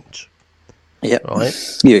change. Yeah, right.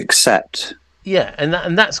 You accept. Yeah,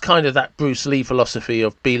 and that's kind of that Bruce Lee philosophy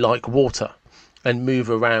of be like water and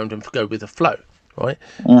move around and go with the flow, right?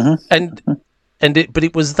 Mm-hmm. But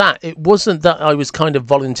it was that. It wasn't that I was kind of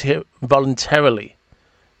voluntarily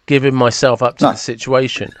giving myself up to the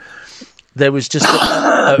situation. There was just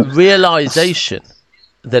a realization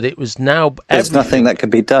that it was now. There's nothing that could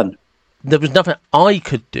be done. There was nothing I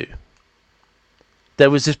could do. There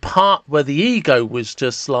was this part where the ego was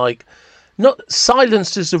just like, not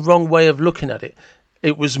silenced is the wrong way of looking at it.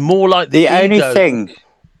 It was more like the ego.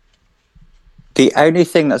 The only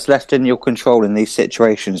thing that's left in your control in these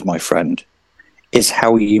situations, my friend, is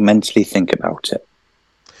how you mentally think about it.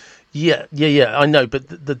 Yeah, I know, but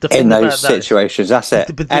the thing in those about situations, that's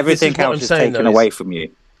it. Everything else is taken away from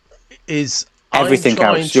you. Is everything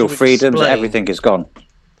else, your freedoms, everything is gone.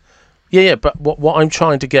 Yeah, but what I'm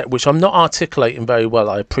trying to get, which I'm not articulating very well,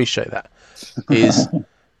 I appreciate that, is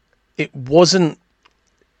it was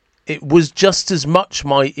just as much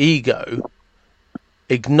my ego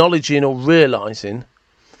acknowledging or realising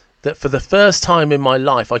that for the first time in my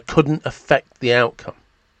life I couldn't affect the outcome.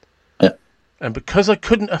 Yeah. And because I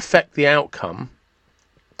couldn't affect the outcome,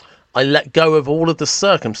 I let go of all of the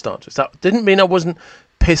circumstances. That didn't mean I wasn't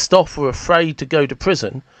pissed off or afraid to go to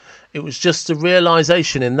prison. It was just a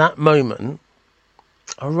realisation in that moment,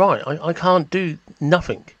 all right, I can't do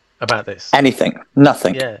nothing about this. Anything.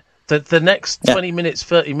 Nothing. Yeah. The next 20 minutes,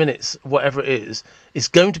 30 minutes, whatever it is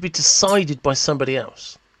going to be decided by somebody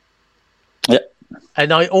else. Yeah.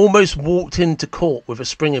 And I almost walked into court with a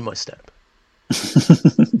spring in my step.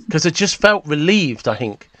 Because I just felt relieved, I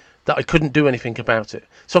think, that I couldn't do anything about it.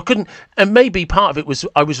 So I couldn't, and maybe part of it was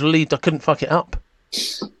I was relieved I couldn't fuck it up.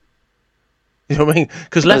 You know what I mean?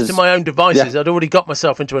 Because left to my own devices, I'd already got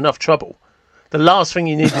myself into enough trouble The last thing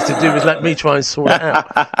you needed to do was let me try and sort it out.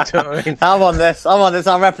 Do you know what I mean? I'm on this.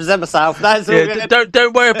 I'll represent myself. That's all good.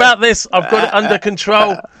 Don't worry about this. I've got it under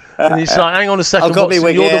control. And he's like, hang on a second,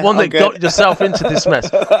 Watson, you're the one that got yourself into this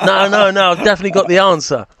mess. No, I've definitely got the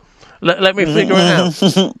answer. Let me figure it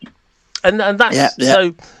out. And that's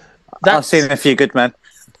so. I've seen a few good men.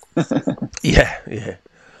 Yeah.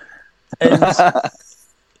 And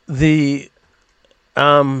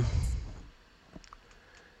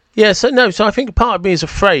so I think part of me is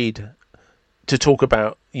afraid to talk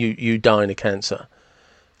about you dying of cancer,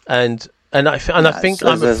 and I think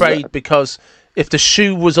I'm afraid because if the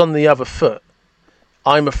shoe was on the other foot,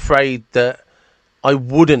 I'm afraid that I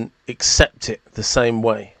wouldn't accept it the same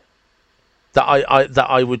way. That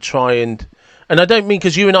I would try and I don't mean,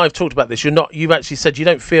 because you and I have talked about this. You've actually said you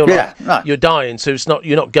don't feel like you're dying, so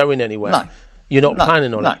you're not going anywhere. No. You're not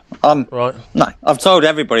planning on it. Right? No, I've told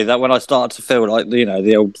everybody that when I start to feel like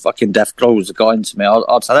the old fucking death claws are going to me,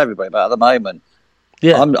 I'll tell everybody about it at the moment.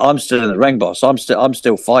 Yeah, I'm still in the ring, boss. I'm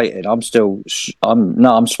still fighting.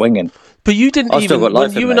 I'm swinging. But you didn't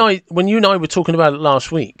when you and I were talking about it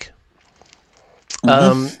last week.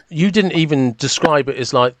 You didn't even describe it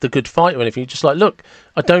as like the good fight or anything. You're just like, look,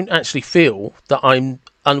 I don't actually feel that I'm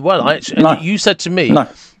unwell. You said to me,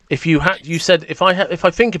 if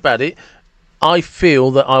I think about it, I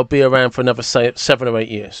feel that I'll be around for another, say, 7 or 8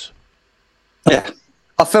 years. Yeah.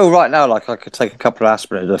 I feel right now like I could take a couple of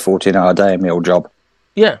aspirin a 14-hour day in my old job.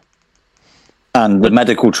 Yeah. And the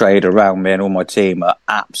medical trade around me and all my team are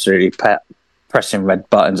absolutely pressing red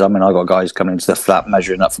buttons. I mean, I got guys coming into the flat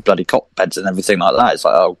measuring up for bloody cot beds and everything like that. It's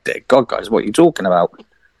like, oh, dear God, guys, what are you talking about?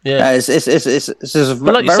 Yeah. It's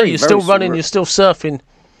but like you say, you're still running, you're still surfing.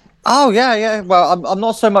 Oh, yeah. Well, I'm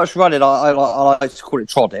not so much running. I like to call it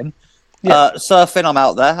trodding. Yeah. Surfing, I'm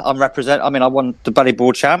out there. I won the Buddy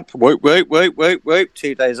Ball champ. Whoop.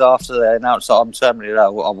 2 days after they announced that I'm terminally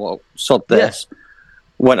ill, I sod this. Yeah.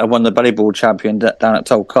 Went and won the Buddy Ball champion down at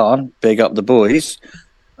Tolkien. Big up the boys.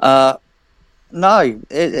 No,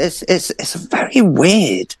 it's a very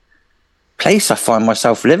weird place I find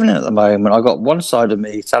myself living in at the moment. I got one side of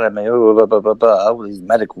me telling me, all these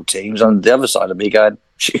medical teams, and the other side of me going,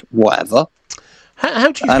 whatever.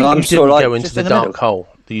 How do you think you didn't go into the dark hole?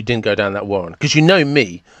 That you didn't go down that warren? Because you know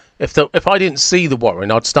me, if I didn't see the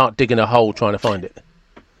warren, I'd start digging a hole trying to find it.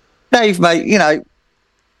 Dave, mate, you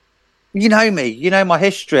know me, you know my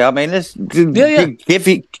history. I mean, let's give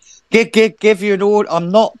you an order.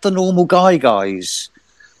 I'm not the normal guy, guys.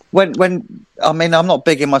 I'm not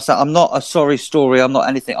big in myself. I'm not a sorry story. I'm not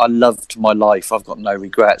anything. I loved my life. I've got no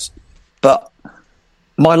regrets. But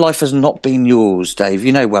my life has not been yours, Dave.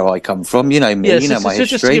 You know where I come from. You know me. You know my history.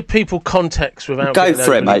 Just to give people context without... Go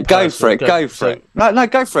for it, mate. Go for it. Go for it. No,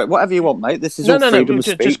 go for it. Whatever you want, mate. This is all freedom of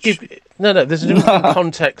speech. There's a difference between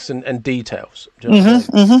context and details.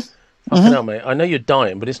 Fucking hell, mate. I know you're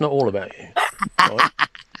dying, but it's not all about you. Right?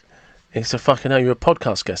 It's a fucking hell. You're a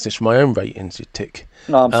podcast guest. It's for my own ratings, you tick.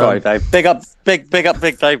 No, I'm sorry, Dave. Big up, big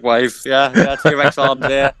Dave Wave. Yeah. T-Rex arms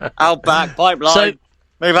here. Out back, pipeline.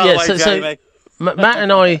 Move out of the way, Jamie. Matt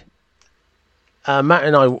and I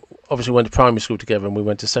obviously went to primary school together, and we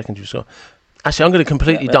went to secondary school. Actually, I'm going to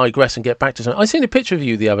completely digress and get back to something. I seen a picture of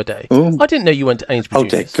you the other day. Ooh. I didn't know you went to Amesbury. Oh,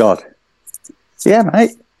 dear God. Yeah,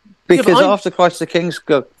 mate. Because after Christ the King's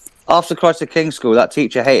School, that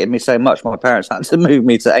teacher hated me so much, my parents had to move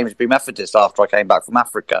me to Amesbury Methodist after I came back from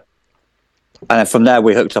Africa. And then from there,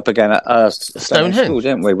 we hooked up again at Stonehenge School,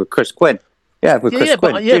 didn't we, with Chris Quinn? Yeah, with Chris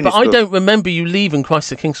Quinn. But I don't remember you leaving Christ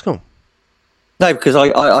the King's School. No, because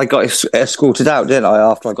I got escorted out, didn't I,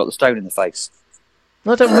 after I got the stone in the face.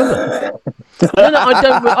 I don't remember.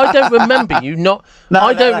 I don't remember you not.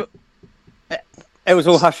 No. It was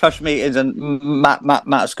all hush-hush meetings, and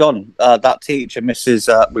Matt's gone. That teacher,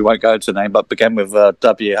 Mrs. We won't go into the name, but began with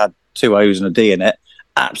W, had 2 O's and a D in it,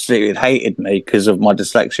 absolutely hated me because of my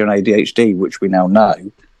dyslexia and ADHD, which we now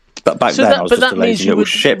know. But back then, I was just a lazy little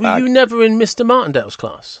shitbag. Were you never in Mr. Martindale's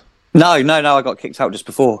class? No, I got kicked out just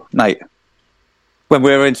before, mate. When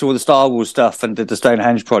we were into all the Star Wars stuff and did the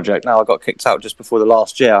Stonehenge project, I got kicked out just before the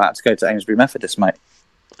last year. I had to go to Amesbury Methodist, mate.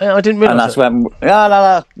 I didn't realise. And that's when,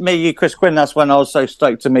 me, you, Chris Quinn, that's when I was so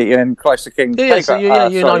stoked to meet you in Christ the King. You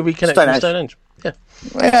and I reconnected with Stonehenge.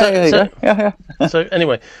 Yeah. So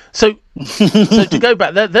anyway, so to go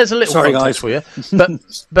back, there's a little context for you.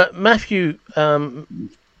 But Matthew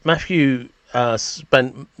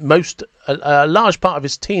spent a large part of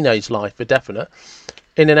his teenage life, for definite,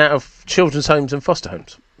 in and out of children's homes and foster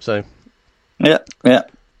homes. So yeah.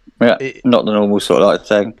 Not the normal sort of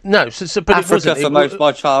thing. No, but Africa for most of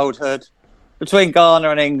my childhood. Between Ghana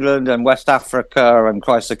and England and West Africa and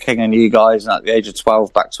Christ the King and you guys, and at the age of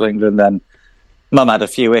 12 back to England, then Mum had a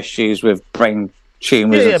few issues with brain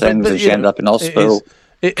tumours and things, and she ended up in hospital.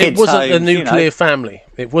 It wasn't the nuclear family.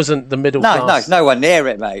 It wasn't the middle class. No, nowhere near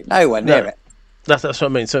it, mate. Nowhere near it. That's what I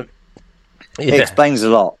mean. So it explains a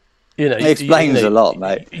lot. It explains a lot,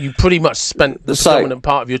 mate. You pretty much spent the dominant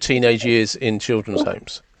part of your teenage years in children's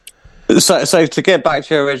homes. So to get back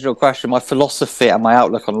to your original question, my philosophy and my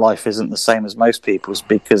outlook on life isn't the same as most people's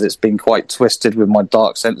because it's been quite twisted with my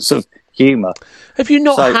dark sense of humour. Have you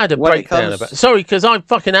not had a breakdown about? Sorry, because I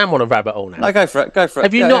fucking am on a rabbit hole now. No, go for it.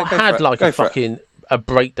 Have you not had like a fucking a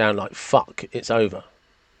breakdown? Like fuck, it's over.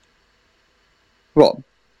 What?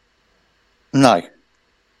 No.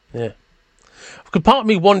 Yeah. Because part of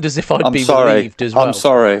me wonders if I'd be relieved as well. I'm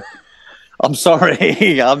sorry. I'm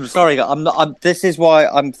sorry. I'm not. This is why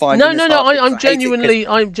I'm finding. No. I'm genuinely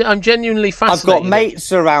fascinated. I've got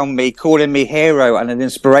mates around me calling me hero and an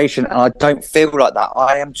inspiration, and I don't feel like that.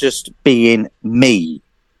 I am just being me.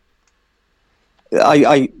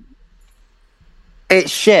 It's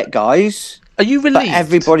shit, guys. Are you relieved? But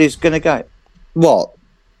everybody's gonna go. What?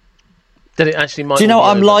 That it actually might. Do you know what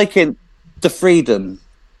I'm liking? The freedom.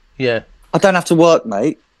 Yeah. I don't have to work,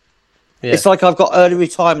 mate. Yeah. It's like I've got early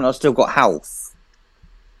retirement. I've still got health.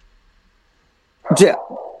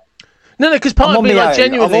 No, because part of me, like,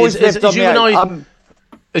 genuinely, as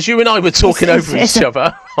you and I were talking over each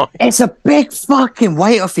other, it's a big fucking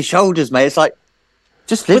weight off your shoulders, mate. It's like,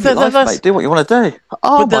 just live your life, mate. Do what you want to do.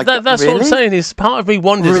 Oh, but that's really? What I'm saying is, part of me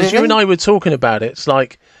wonders, as you and I were talking about it, it's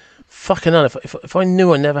like, fucking hell, if I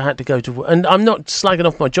knew I never had to go to work, and I'm not slagging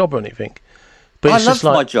off my job or anything, but I love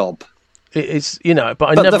my job. It's, but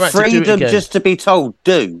I never had to do it again. The freedom just to be told,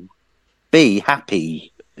 be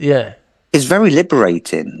happy. Yeah. Is very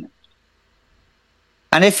liberating.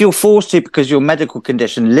 And if you're forced to, because your medical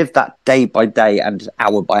condition, live that day by day and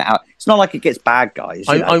hour by hour. It's not like it gets bad, guys.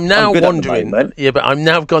 I'm now wondering. Yeah, but I'm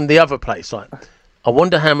now gone the other place. Like, I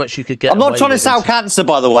wonder how much you could get. I'm not trying to sell cancer,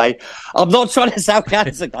 by the way. I'm not trying to sell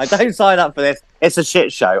cancer, guys. Don't sign up for this. It's a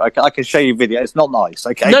shit show. I can show you video. It's not nice.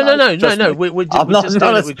 Okay. No. We're just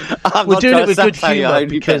doing it with good humour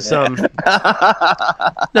because we're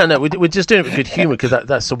just doing it with good humour because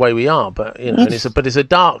that's the way we are. But and it's a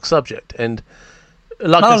dark subject, and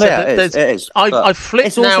like I said, it is. I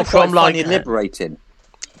flipped now from like liberating.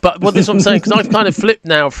 But this is what I'm saying, because I've kind of flipped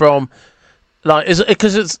now from. Like,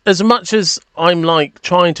 because it's as much as I'm like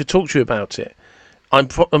trying to talk to you about it, I'm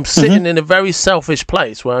sitting in a very selfish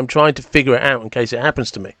place where I'm trying to figure it out in case it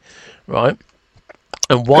happens to me, right?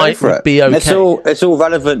 And why it would be okay. It's all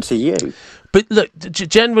relevant to you. But look,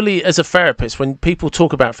 generally, as a therapist, when people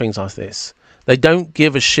talk about things like this, they don't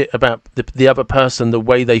give a shit about the other person the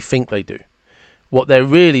way they think they do. What they're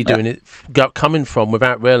really doing is coming from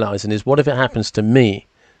without realising is, what if it happens to me?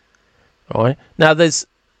 All right? Now,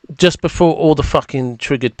 just before all the fucking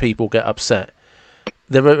triggered people get upset,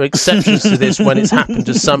 there are exceptions to this when it's happened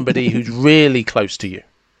to somebody who's really close to you.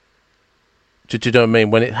 Do you know what I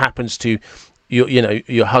mean? When it happens to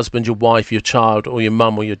your husband, your wife, your child, or your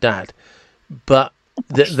mum or your dad. But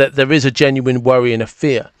there is a genuine worry and a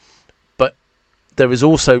fear. But there is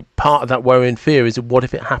also part of that worry and fear is, what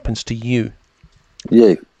if it happens to you?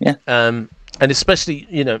 You, yeah. And especially,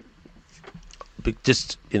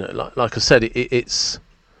 just, like I said, it's...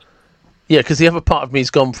 Yeah, because the other part of me's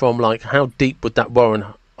gone from like, how deep would that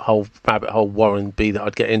rabbit hole Warren be that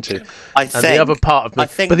I'd get into? The other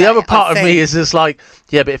part of me is just like,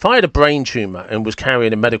 yeah, but if I had a brain tumour and was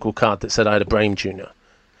carrying a medical card that said I had a brain tumour,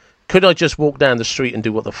 could I just walk down the street and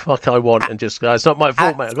do what the fuck I want and just go, it's not my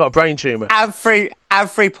fault, mate, I've got a brain tumour. And free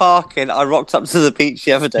parking. I rocked up to the beach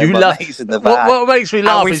the other day. Mates in the back. What makes me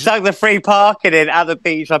laugh is... we stuck the free parking in at the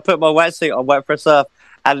beach. I put my wetsuit on, went for a surf.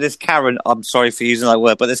 And this Karen, I'm sorry for using that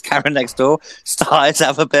word, but this Karen next door started to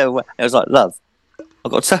have a bit of... It was like, love,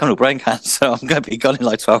 I've got terminal brain cancer. I'm going to be gone in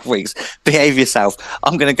like 12 weeks. Behave yourself.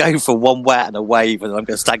 I'm going to go for one wet and a wave, and then I'm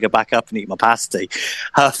going to stagger back up and eat my pasty.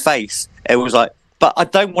 Her face, it was like, but I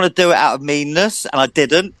don't want to do it out of meanness, and I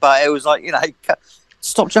didn't, but it was like,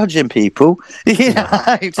 stop judging people.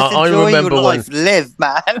 Just enjoy your life. Live,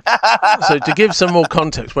 man. So to give some more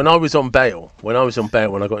context, when I was on bail, when I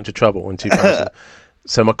got into trouble in 2000...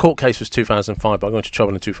 So my court case was 2005, but I got into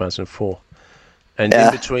trouble in 2004. And in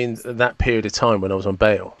between that period of time when I was on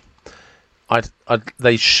bail,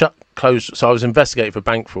 they closed. So I was investigated for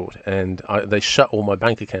bank fraud, and they shut all my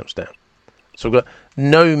bank accounts down. So I've got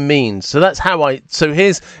no means. So that's how So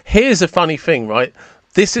here's a funny thing, right?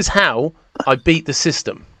 This is how I beat the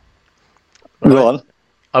system. Right? Go on.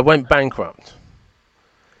 I went bankrupt.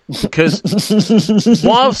 Because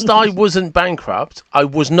whilst I wasn't bankrupt, I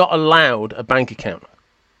was not allowed a bank account.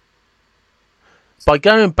 by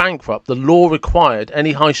going bankrupt, the law required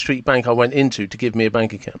any high street bank I went into to give me a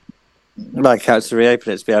bank account. My account's to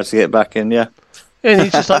reopen it to be able to get back in, yeah. Yeah, and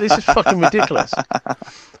he's just like, this is fucking ridiculous,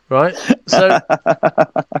 right? So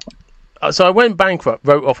I went bankrupt,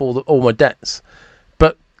 wrote off all my debts,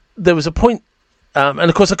 but there was a point, and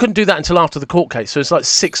of course I couldn't do that until after the court case. So it's like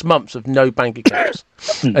 6 months of no bank accounts.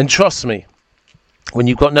 And trust me, when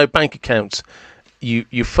you've got no bank accounts,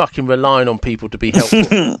 you fucking relying on people to be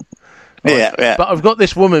helpful. Right? Yeah. But I've got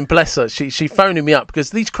this woman, bless her. She phoning me up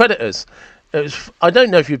because these creditors. I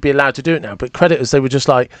don't know if you'd be allowed to do it now, but creditors, they were just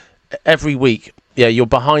like, every week, yeah, you're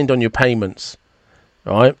behind on your payments,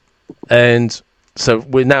 right? And so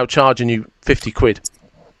we're now charging you 50 quid.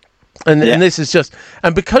 And this is just...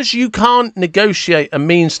 And because you can't negotiate a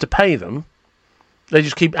means to pay them, they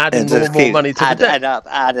just keep adding more money to the debt.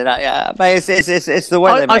 Adding up, yeah. But it's the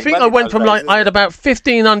way I think I went from I had about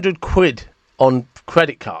 1,500 quid on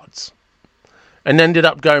credit cards. And ended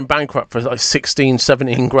up going bankrupt for like 16,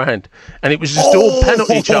 17 grand. And it was just all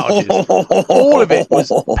penalty charges. All of it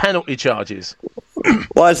was penalty charges.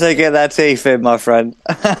 Why did they get their teeth in, my friend?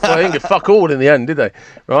 Well, they didn't get fuck all in the end, did they?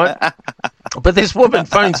 Right? But this woman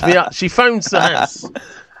phones me up. She phones the house.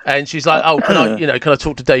 And she's like, oh, can I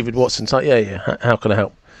talk to David Watson? It's like, yeah. How can I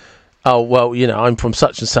help? Oh, well, I'm from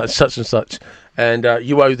such and such. And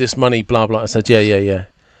you owe this money, blah, blah. I said, yeah.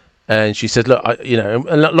 And she said, look,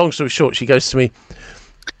 and long story short, she goes to me,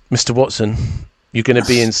 Mr. Watson, you're going to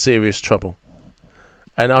be in serious trouble.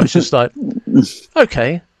 And I was just like,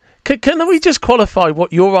 okay, can we just qualify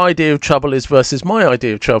what your idea of trouble is versus my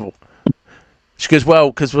idea of trouble? She goes, well,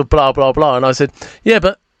 because we're blah, blah, blah. And I said, yeah,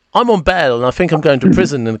 but I'm on bail and I think I'm going to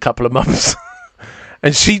prison in a couple of months.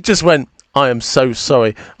 And she just went, I am so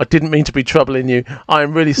sorry. I didn't mean to be troubling you. I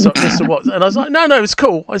am really sorry, Mr. Watson. And I was like, no, it's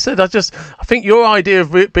cool. I said, I think your idea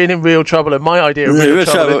of being in real trouble and my idea of real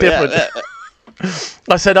trouble are different. Yeah.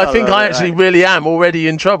 I said, I think I actually really am already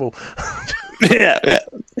in trouble. Yeah.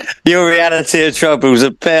 Your reality of troubles are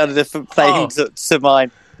on a different plane to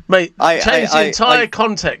mine. Mate, change the entire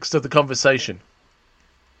context of the conversation.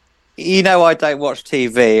 I don't watch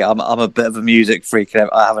TV. I'm a bit of a music freak.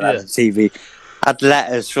 I haven't had a TV. Had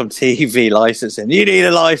letters from TV licensing. You need a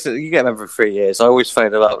license. You get them every 3 years. I always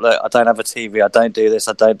phone them up. Look, I don't have a TV. I don't do this.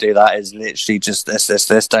 I don't do that. It's literally just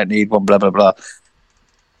this. Don't need one. Blah blah blah.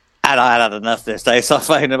 And I had enough this day, so I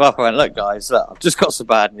phoned them up. I went, look, guys, I've just got some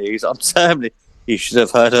bad news. I'm terminally. You should have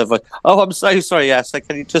heard of it. Oh, I'm so sorry. Yes,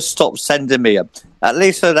 can you just stop sending me them? At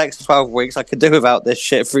least for the next 12 weeks, I can do without this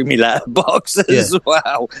shit through me letterbox as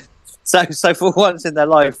well. So for once in their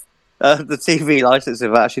life. The TV licensing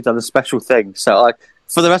have actually done a special thing. So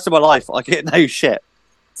for the rest of my life, I get no shit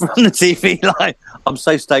from the TV line. I'm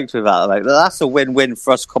so stoked with that. Mate. That's a win-win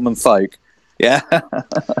for us common folk. Yeah.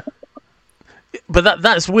 But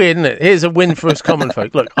that's weird, isn't it? Here's a win for us common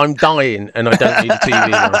folk. Look, I'm dying and I don't need a TV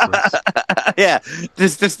license. Yeah.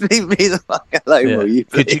 Just leave me the fuck alone, will you?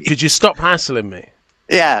 Could you stop hassling me?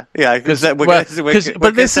 Yeah. But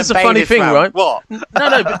this is a funny thing, right? What? No,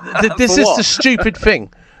 but this is the stupid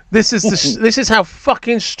thing. This is how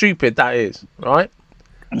fucking stupid that is, right?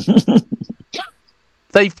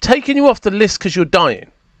 They've taken you off the list because you're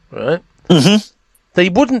dying, right? Mm-hmm. They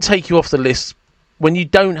wouldn't take you off the list when you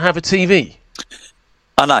don't have a TV.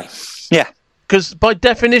 I know, yeah. Because by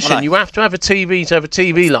definition, you have to have a TV to have a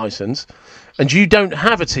TV license, and you don't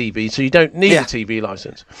have a TV, so you don't need a TV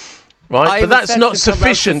license, right? But that's not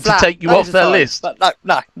sufficient to take you off their list. But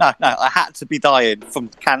no. I had to be dying from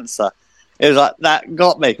cancer. It was like, that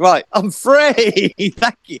got me. Right, I'm free.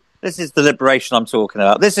 Thank you. This is the liberation I'm talking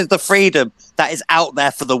about. This is the freedom that is out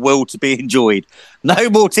there for the world to be enjoyed. No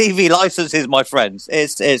more TV licenses, my friends.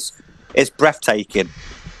 It's breathtaking.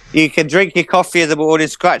 You can drink your coffee in the morning,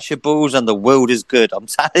 scratch your balls, and the world is good. I'm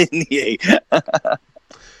telling you.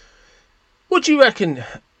 What do you reckon is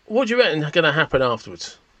going to happen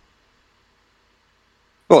afterwards?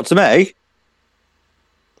 What, to me?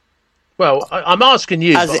 Well, I'm asking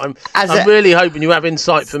you, but I'm really hoping you have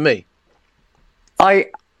insight for me. I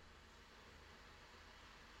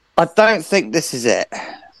don't think this is it.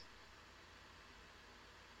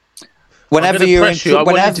 Whenever you're I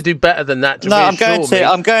want you to do better than that. I'm going to.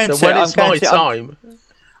 I'm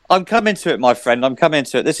coming to it, my friend. I'm coming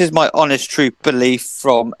to it. This is my honest, true belief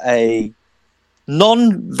from a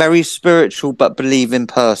non-very spiritual but believing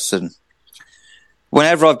person.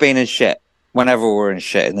 Whenever I've been in shit. Whenever we're in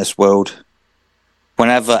shit in this world,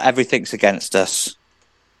 whenever everything's against us,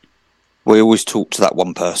 we always talk to that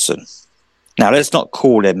one person. Now, let's not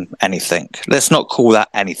call him anything. Let's not call that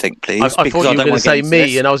anything, please. I thought you were going to say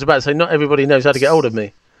me, and I was about to say not everybody knows how to get hold of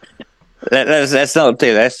me. Let's not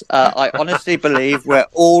do this. I honestly believe we're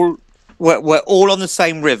all we're all on the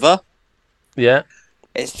same river. Yeah.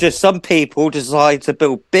 It's just some people decide to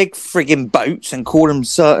build big frigging boats and call them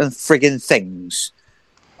certain frigging things.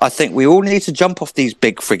 I think we all need to jump off these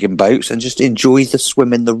big frigging boats and just enjoy the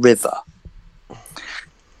swim in the river.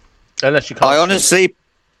 Unless you can't. I honestly...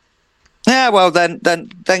 Yeah, well, then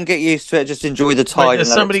get used to it. Just enjoy the tide. Wait,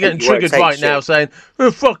 there's somebody getting triggered right now saying,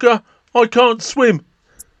 "Oh, fucker, I can't swim."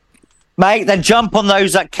 Mate, then jump on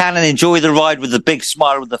those that can and enjoy the ride with the big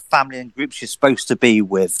smile with the family and groups you're supposed to be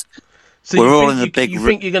with. So We're all in the big... You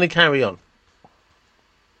think you're going to carry on?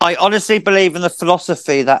 I honestly believe in the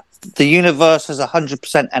philosophy that the universe has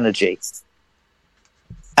 100% energy.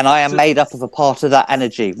 And I am made up of a part of that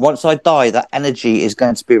energy. Once I die, that energy is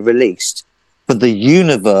going to be released for the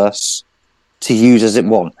universe to use as it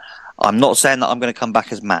wants. I'm not saying that I'm going to come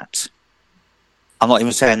back as Matt. I'm not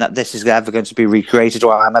even saying that this is ever going to be recreated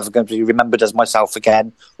or I'm ever going to be remembered as myself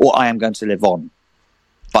again or I am going to live on.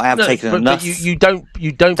 But I have taken enough. But you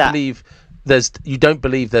don't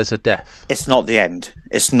believe there's a death. It's not the end.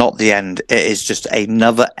 It's not the end. It is just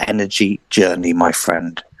another energy journey, my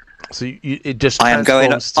friend. So it just. I am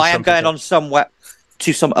going on somewhere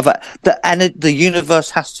to some other. The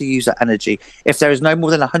universe has to use that energy. If there is no more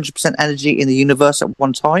than 100% energy in the universe at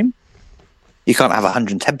one time, you can't have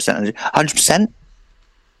 110% energy. 100%,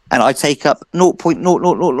 and I take up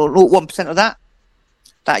 0.00001% of that.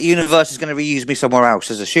 That universe is going to reuse me somewhere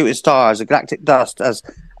else as a shooting star, as a galactic dust, as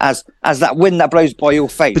that wind that blows by your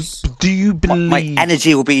face. But do you believe my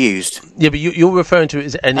energy will be used? Yeah, but you're referring to it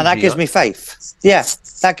as energy, and that gives me faith. Yeah,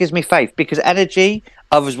 that gives me faith because energy,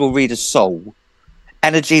 others will read as soul.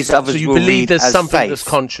 Energies, others will read as faith. So you believe there's something that's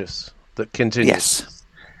conscious that continues? Yes.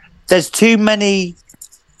 There's too many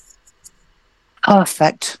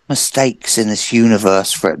perfect mistakes in this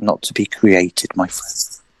universe for it not to be created, my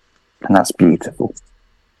friend, and that's beautiful.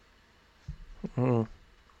 Mm.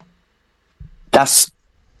 That's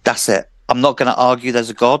it. I'm not going to argue there's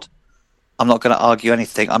a God. I'm not going to argue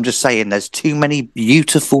anything. I'm just saying there's too many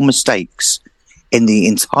beautiful mistakes in the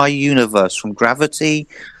entire universe, from gravity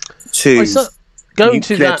to going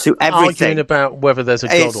to that to everything. Arguing about whether there's a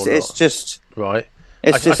God or not. It's just right.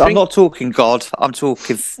 It's just. I'm not talking God. I'm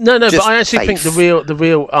talking. No. But I actually think the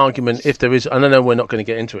real argument, if there is, and I know we're not going to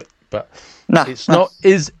get into it, but it's not.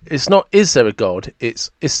 Is there a God? It's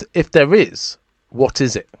if there is, what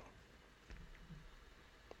is it?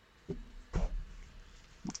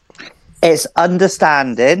 It's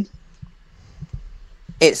understanding,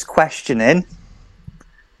 it's questioning,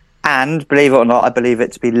 and, believe it or not, I believe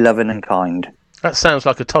it to be loving and kind. That sounds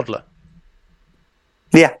like a toddler.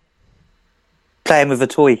 Yeah. Playing with a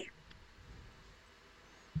toy.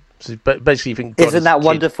 So basically you think God Isn't that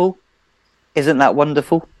wonderful? Isn't that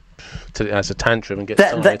wonderful? Till it has a tantrum and gets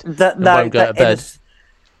tired and won't go to bed.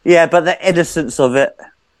 Yeah, but the innocence of it.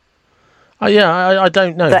 Oh, yeah, I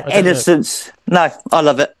don't know. The innocence. No, I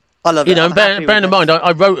love it. I love it. You know, bearing in mind,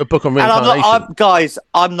 I wrote a book on reincarnation.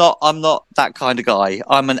 I'm not that kind of guy.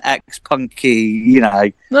 I'm an ex-punky, you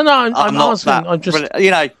know. No, I'm not asking. That, I'm just,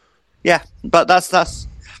 you know, yeah. But that's.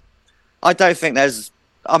 I don't think there's.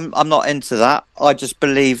 I'm not into that. I just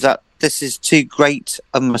believe that this is too great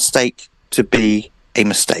a mistake to be a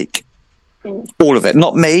mistake. All of it,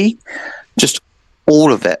 not me, just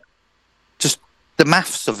all of it, just the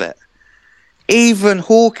maths of it. Even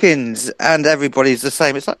Hawkins and everybody's the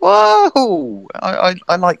same. It's like, whoa!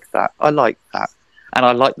 I like that. I like that. And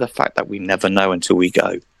I like the fact that we never know until we go.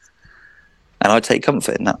 And I take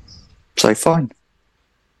comfort in that. So fine.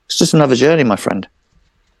 It's just another journey, my friend.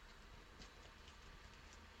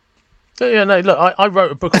 Yeah, no, look, I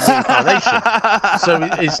wrote a book on reincarnation. So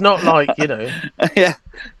it's not like, you know. Yeah,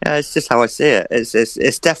 it's just how I see it.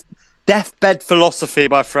 It's deathbed philosophy,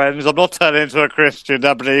 my friends. I'm not turning into a Christian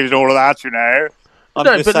that believes all of that, you know.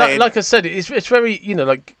 Like I said, it's very, you know,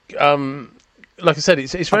 like I said,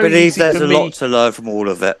 it's very. I believe easy there's for a lot to learn from all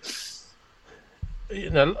of it.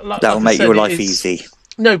 You know, that'll make your life easy.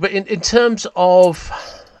 No, but in terms of,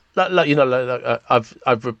 like you know, I've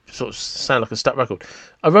sort of sound like a stuck record.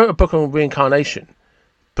 I wrote a book on reincarnation,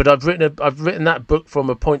 but I've written that book from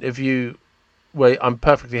a point of view where I'm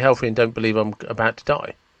perfectly healthy and don't believe I'm about to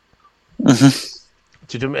die.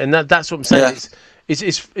 Mm-hmm. And that's what I'm saying. Yeah.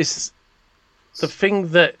 It's the thing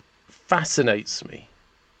that fascinates me,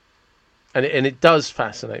 and it does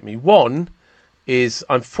fascinate me. One is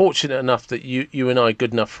I'm fortunate enough that you and I are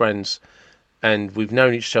good enough friends, and we've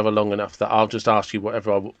known each other long enough that I'll just ask you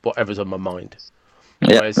whatever's on my mind.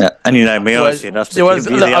 Yeah, yeah. And you know me, honestly enough to give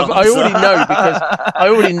you the answer. I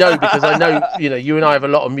already know because I know, you and I have a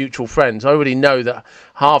lot of mutual friends. I already know that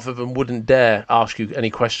half of them wouldn't dare ask you any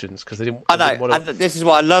questions because they didn't. I know, and this is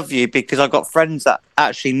why I love you, because I've got friends that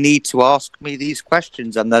actually need to ask me these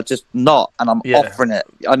questions, and they're just not, and I'm offering it.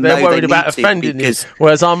 They're worried about offending you,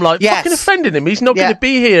 whereas I'm like, fucking offending him. He's not going to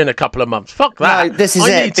be here in a couple of months. Fuck that. No, this is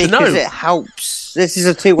it, because it helps. This is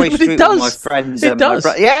a two-way street with my friends. It does.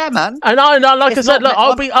 Yeah, man. And like I said, look,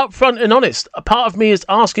 I'll be upfront and honest. A part of me is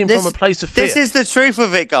asking from a place of fear. This is the truth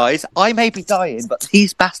of it, guys. I may be dying, but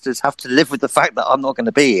these bastards have to live with the fact that I'm not going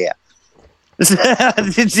to be here. Do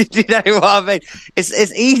you know what I mean?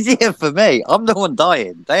 It's easier for me. I'm the one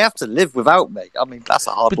dying. They have to live without me. I mean, that's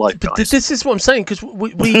a hard life, guys. But this is what I'm saying, because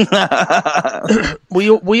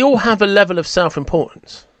we all have a level of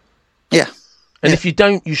self-importance. Yeah. And if you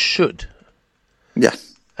don't, you should. Yeah.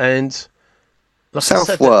 And like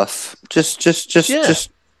self-worth. Just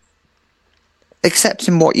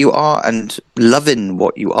accepting what you are and loving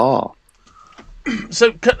what you are.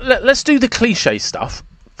 So let's do the cliche stuff.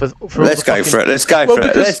 Let's go for it. Let's go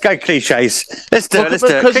cliches. Let's do it.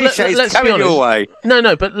 Cliches coming your way.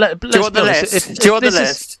 No, but let's do you want the list? Do you want the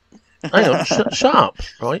list? Hang on, shut up,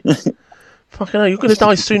 right? Fucking hell, you're going to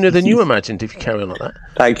die sooner than you imagined if you carry on like that.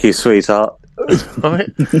 Thank you, sweetheart. Right?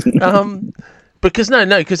 Because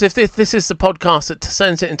if this is the podcast that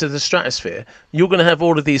sends it into the stratosphere, you're going to have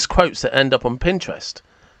all of these quotes that end up on Pinterest.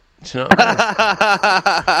 Do you know what I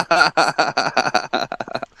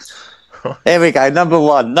mean? Here we go. Number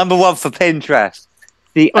one for Pinterest.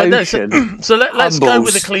 The ocean. So let's go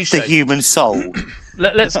with the cliches. The human soul.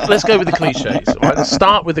 Let's go with the cliches. Right? Let's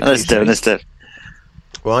start with the cliches. Let's do it.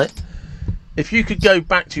 Right. If you could go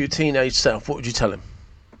back to your teenage self, what would you tell him?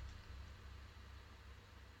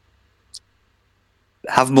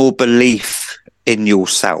 Have more belief in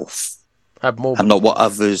yourself. Have more, and not what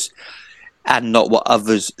others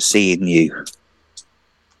see in you.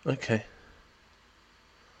 Okay.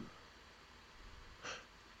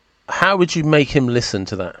 How would you make him listen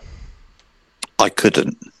to that? I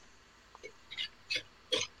couldn't.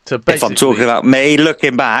 So if I'm talking about me,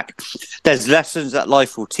 looking back, there's lessons that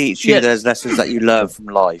life will teach you. Yeah. There's lessons that you learn from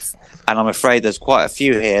life. And I'm afraid there's quite a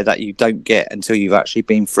few here that you don't get until you've actually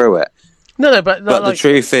been through it. No, but the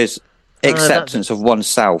truth is acceptance of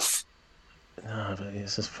oneself. No, but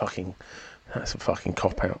that's a fucking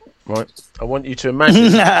cop-out, right? I want you to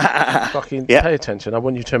imagine. Pay attention. I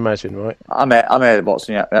want you to imagine, right? I'm here,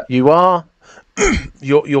 Watson. Yeah. You are.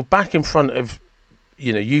 You're back in front of.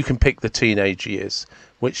 You can pick the teenage years,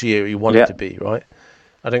 which year you want it to be, right?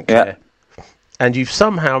 I don't care. And you've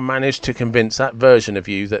somehow managed to convince that version of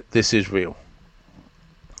you that this is real,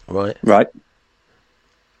 right? Right.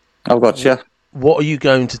 I've got you. What are you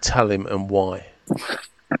going to tell him and why?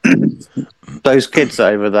 Those kids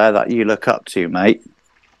over there that you look up to, mate,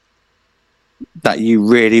 that you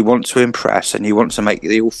really want to impress and you want to make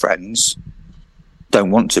your friends,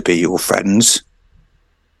 don't want to be your friends.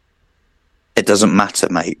 It doesn't matter,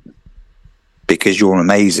 mate, because you're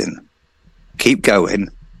amazing. Keep going.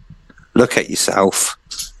 Look at yourself.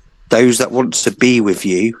 Those that want to be with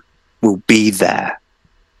you will be there.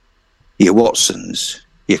 Your Watsons,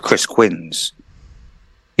 your Chris Quinns,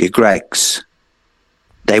 your Gregs,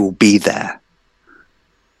 they will be there.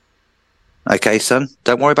 Okay, son?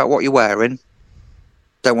 Don't worry about what you're wearing.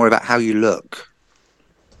 Don't worry about how you look.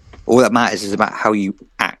 All that matters is about how you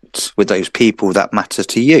act with those people that matter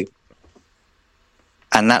to you.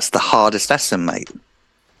 And that's the hardest lesson, mate.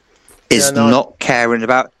 Is not caring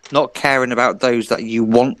about those that you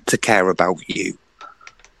want to care about you.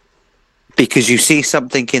 Because you see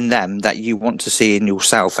something in them that you want to see in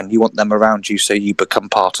yourself, and you want them around you, so you become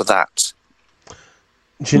part of that.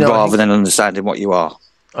 Rather than understanding what you are.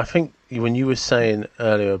 I think when you were saying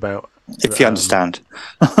earlier about... If you understand.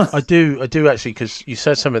 I do actually, because you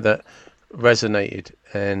said something that resonated,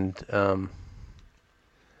 and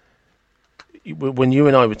when you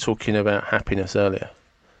and I were talking about happiness earlier,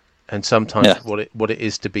 and sometimes what it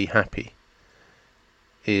is to be happy,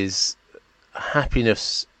 is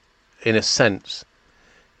happiness, in a sense,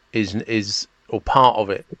 is or part of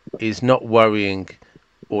it is not worrying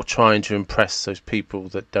or trying to impress those people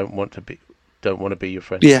that don't want to be your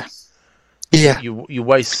friends. Yeah. You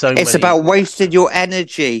waste so many. It's about wasting your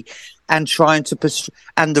energy and trying to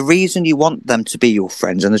and the reason you want them to be your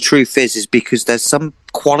friends, and the truth is because there's some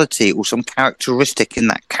quality or some characteristic in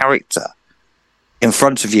that character in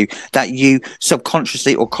front of you that you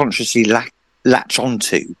subconsciously or consciously latch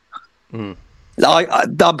onto. I'm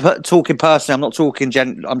talking personally. I'm not talking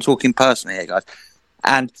I'm talking personally here, guys.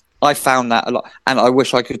 And I found that a lot, and I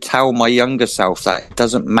wish I could tell my younger self that it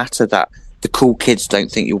doesn't matter that the cool kids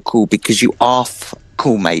don't think you're cool because you are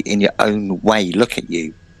cool, mate, in your own way. Look at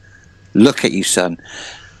you, son.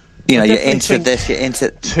 You know, you're into this, you're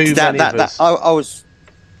into that. I was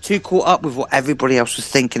too caught up with what everybody else was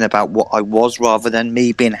thinking about what I was, rather than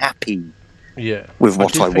me being happy. Yeah, with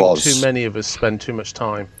what I was. Too many of us spend too much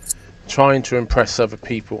time trying to impress other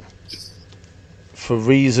people for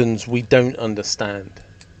reasons we don't understand.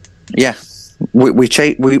 Yeah, we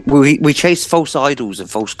chase false idols and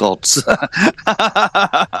false gods,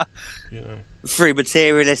 through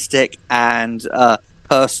materialistic and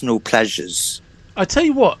personal pleasures. I tell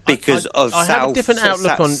you what, because I have a different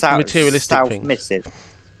outlook on materialistic things.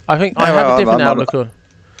 I think I have a different outlook on.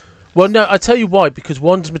 Well, no, I tell you why. Because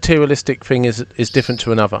one's materialistic thing is different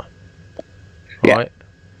to another, right?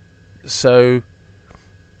 Yeah. So,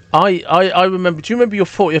 I remember. Do you remember your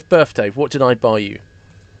 40th birthday? What did I buy you?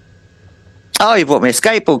 Oh, you bought me a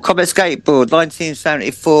skateboard, Comet skateboard,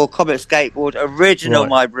 1974 Comet skateboard, original,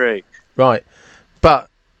 my brew. Right, but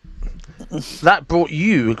that brought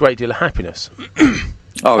you a great deal of happiness.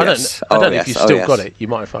 Oh, I yes. don't know if you still got it. You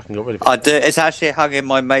might have fucking got rid of it. I do. It's actually hung in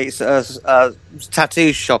my mate's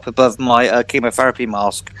tattoo shop above my chemotherapy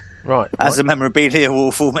mask. Right. As a memorabilia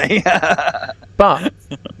wall for me. But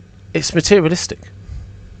it's materialistic.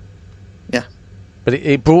 Yeah. But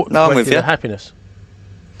it brought a great deal of happiness.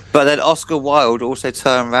 But then Oscar Wilde also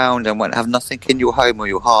turned around and went, have nothing in your home or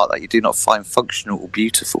your heart that you do not find functional or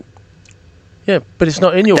beautiful. Yeah, but it's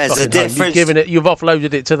not in your fucking home. You've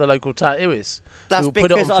offloaded it to the local tattooist. That's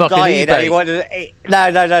because I'm dying. And he wanted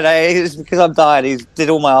no. It's because I'm dying. He did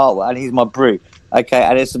all my artwork and he's my brew. Okay,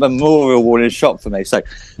 and it's a memorial wall in shop for me. So,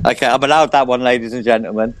 okay, I'm allowed that one, ladies and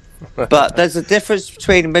gentlemen. But there's a difference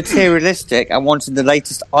between materialistic and wanting the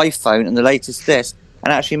latest iPhone and the latest this,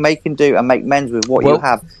 and actually make amends with what you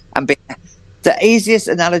have. And the easiest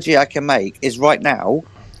analogy I can make is right now.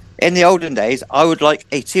 In the olden days, I would like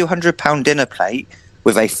a £200 dinner plate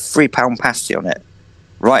with a £3 pasty on it.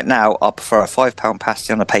 Right now, I prefer a £5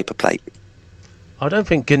 pasty on a paper plate. I don't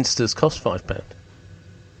think Ginsters cost £5.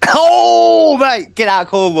 Oh, mate, get out of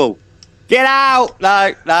Cornwall. Get out!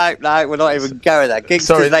 No, we're not even going there.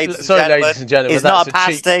 Ginsters, ladies and gentlemen, it's not a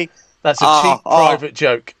pasty. That's a cheap private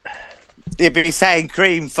joke. You'd be saying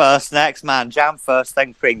cream first next, man. Jam first,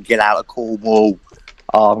 then cream. Get out of Cornwall.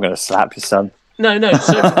 Oh, I'm going to slap you, son. No.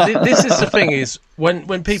 So this is the thing: is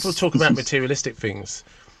when people talk about materialistic things,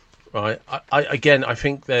 right? I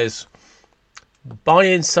think there's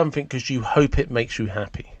buying something because you hope it makes you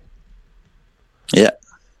happy. Yeah.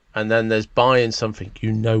 And then there's buying something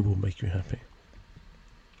you know will make you happy.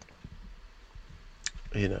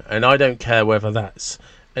 You know, and I don't care whether that's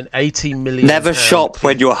an 80 million. Never shop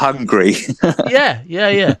when you're hungry. Yeah.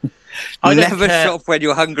 Never shop when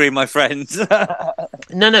you're hungry, my friends.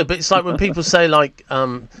 No, but it's like when people say, like,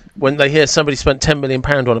 when they hear somebody spent £10 million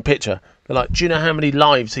on a picture, they're like, do you know how many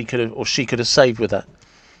lives he could have or she could have saved with that?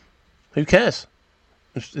 Who cares?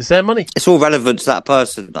 It's their money. It's all relevant to that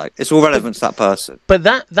person, though. It's all relevant to that person. But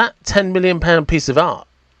that £10 million piece of art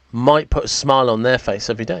might put a smile on their face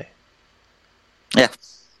every day. Yeah.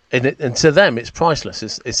 And to them, it's priceless.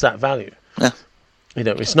 It's that value. Yeah. You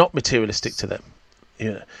know, it's not materialistic to them.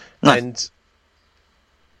 You know, no. And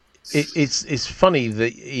it's funny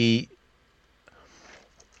that he,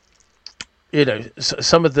 you know,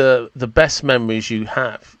 some of the best memories you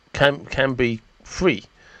have can be free,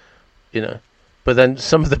 you know, but then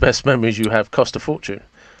some of the best memories you have cost a fortune.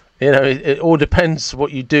 You know, it all depends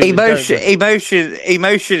what you do. Emotionally,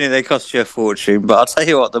 they cost you a fortune. But I'll tell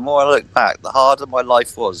you what, the more I look back, the harder my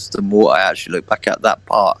life was, the more I actually look back at that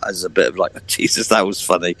part as a bit of like, Jesus, that was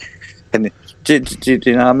funny. And do you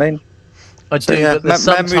know what I mean? I do. Yeah, but there's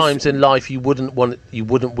sometimes in life you wouldn't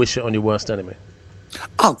wish it on your worst enemy.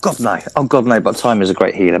 Oh God, no! But time is a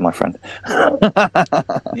great healer, my friend.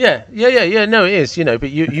 Yeah. No, it is. You know,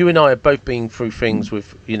 but you and I have both been through things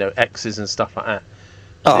with, you know, exes and stuff like that.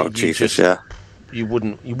 Oh Jesus, yeah. You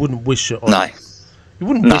wouldn't wish it on. No. You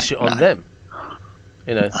wouldn't wish it on them.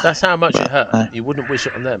 You know, that's how much it hurt. No. You wouldn't wish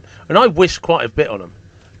it on them, and I wish quite a bit on them.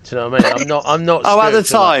 Do you know what I mean? I'm not. Oh, at the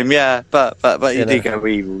time, yeah, but you do go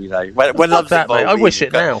evil, you know. When love's that, involved, mate, I wish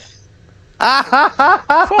it now.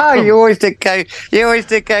 You always did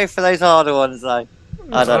go for those harder ones, though.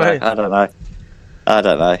 I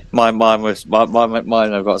don't know. Mine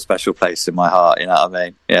have got a special place in my heart. You know what I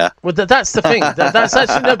mean? Yeah. Well, that's the thing. That's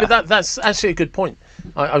actually that's actually a good point.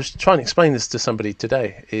 I was trying to explain this to somebody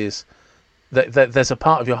today. Is that there's a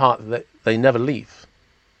part of your heart that they never leave.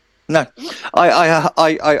 No,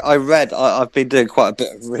 I read. I've been doing quite a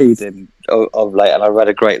bit of reading of late, and I read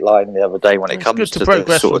a great line the other day when it comes to progress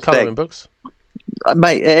this sort of colouring thing. Books.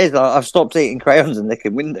 Mate, it is. I've stopped eating crayons and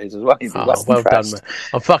licking windows as well. Well done, man.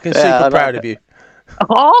 I'm fucking super proud of you.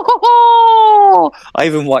 Oh, I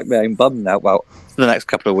even wipe my own bum now. Well, for the next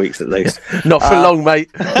couple of weeks at least. Not for long, mate.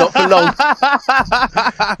 Not for long.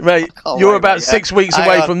 Mate, you're about 6 weeks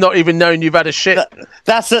away from not even knowing you've had a shit.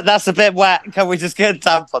 That's a bit wet. Can we just get a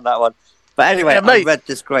damp on that one? But anyway, mate, I read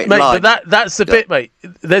this great line. But that's the bit, mate.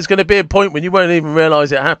 There's going to be a point when you won't even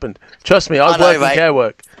realise it happened. Trust me, I work in care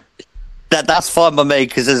work. That's fine by me,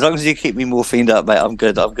 because as long as you keep me morphined up, mate, I'm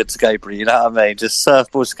good. I'm good to go, bro. You know what I mean? Just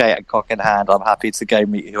surfboard, skate, and cock in hand. I'm happy to go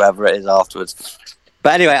meet whoever it is afterwards.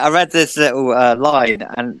 But anyway, I read this little line,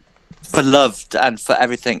 and for love and for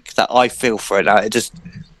everything that I feel for it now, it just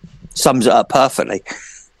sums it up perfectly.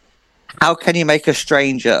 How can you make a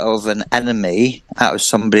stranger of an enemy out of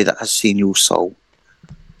somebody that has seen your soul?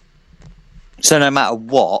 So no matter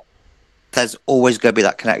what, there's always going to be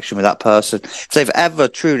that connection with that person. If they've ever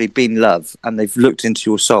truly been loved and they've looked into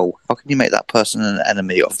your soul, how can you make that person an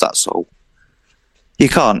enemy of that soul? You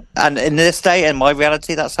can't. And in this day, in my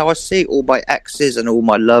reality, that's how I see all my exes and all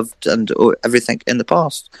my loved and everything in the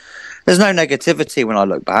past. There's no negativity when I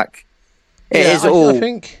look back. It is all. I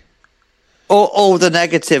think all the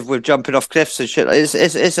negative with jumping off cliffs and shit.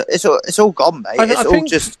 It's all gone, mate.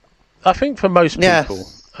 I think for most people.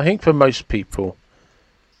 I think for most people.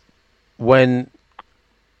 What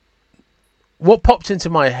popped into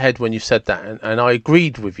my head when you said that, and I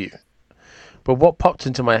agreed with you, but what popped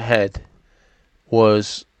into my head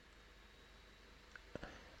was,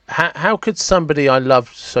 how could somebody I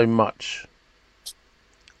loved so much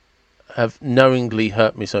have knowingly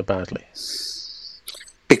hurt me so badly?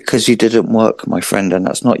 Because you didn't work, my friend, and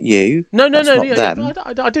that's not you. No.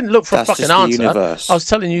 I didn't look for a fucking answer. Universe. I was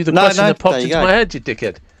telling you the question that popped into my head, you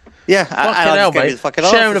dickhead. Yeah, fucking hell, mate.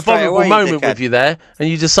 Sharing a vulnerable moment with you there, and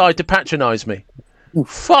you decide to patronise me.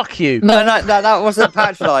 Fuck you. No, that wasn't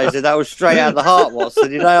patronising. That was straight out of the heart,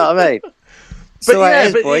 Watson. You know what I mean? So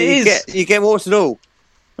it is, boy. You get warts and all.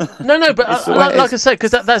 No, but like I said,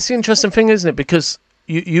 because that's the interesting thing, isn't it? Because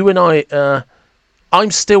you and I,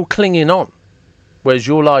 I'm still clinging on, whereas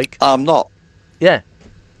you're like, I'm not. Yeah,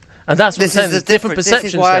 and that's what I'm saying. There's different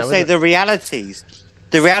perceptions. This is why I say the realities.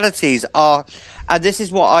 The realities are, and this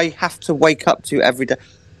is what I have to wake up to every day.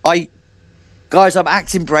 Guys, I'm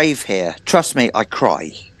acting brave here. Trust me, I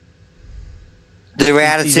cry. The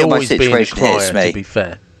reality of my situation hits me. To be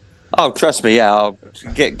fair. Oh, trust me, yeah. I'll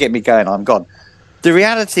get me going. I'm gone. The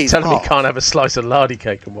reality is, telling me can't have a slice of lardy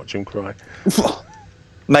cake and watch him cry.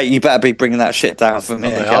 Mate, you better be bringing that shit down for me.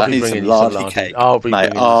 Mate, I need some lardy cake. I'll be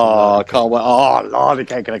bringing I can't wait. Oh, lardy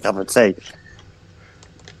cake and a cup of tea.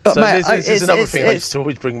 But so mate, this is another thing. I used to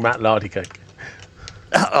always bring Matt lardy cake.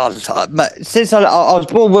 Since I was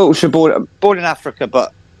born in Wiltshire, born in Africa,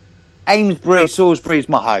 but Amesbury, Salisbury is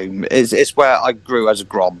my home. It's where I grew as a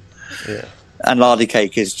grom. Yeah. And lardy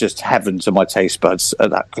cake is just heaven to my taste buds at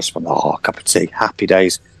that Christmas. Oh, a cup of tea, happy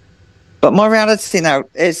days. But my reality now,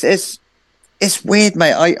 it's weird,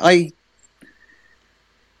 mate.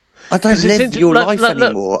 I don't live your life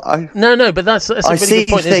anymore. No, but that's a really good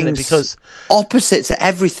point, isn't it? Because opposite to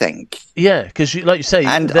everything. Yeah, because like you say,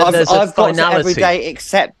 and there's I've got finality. To every day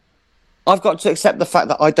accept. I've got to accept the fact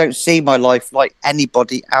that I don't see my life like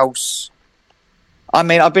anybody else. I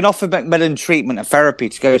mean, I've been offered Macmillan treatment and therapy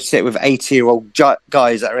to go sit with 80-year-old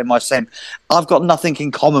guys that are in my same. I've got nothing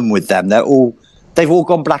in common with them. They've all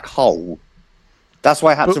gone black hole. That's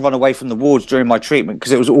why I had to run away from the wards during my treatment,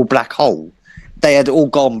 because it was all black hole. They had all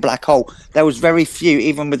gone black hole. There was very few,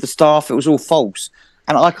 even with the staff, it was all false.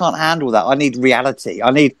 And I can't handle that. I need reality.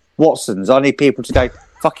 I need Watsons. I need people to go,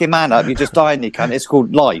 fucking man up, you're just dying, you cunt. It's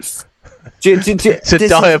called life. It's a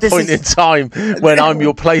dire point in time when I'm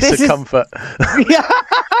your place of comfort. Yeah.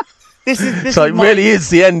 So it really is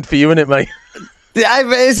the end for you, isn't it, mate? Yeah,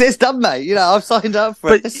 it's done, mate. You know, I've signed up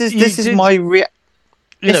for it. This is my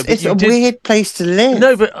it's a weird place to live.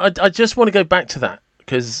 No, but I just want to go back to that,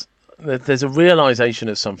 because there's a realization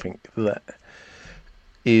of something that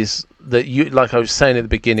is that you, like I was saying at the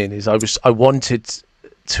beginning, is I wanted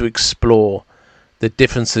to explore the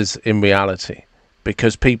differences in reality,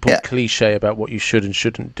 because people cliche about what you should and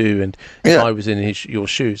shouldn't do, and if I was in your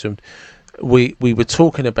shoes, and we were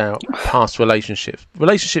talking about past relationships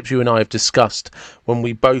you and I have discussed when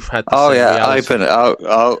we both had the same reality. Open it.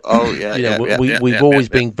 You know, we've always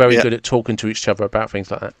been very good at talking to each other about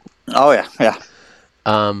things like that. Oh yeah.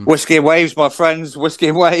 Whiskey and waves, my friends. Whiskey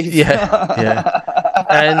and waves. Yeah.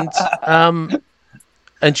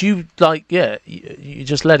 And you you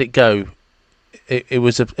just let it go. It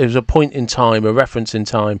was a point in time, a reference in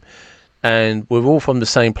time, and we're all from the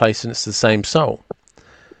same place, and it's the same soul.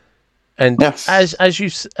 And as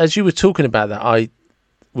you were talking about that,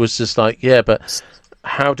 was just like, yeah, but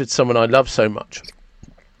how did someone I love so much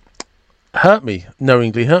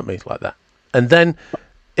knowingly hurt me like that? And then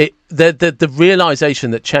the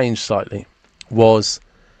realization that changed slightly was,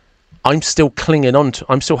 I'm still holding on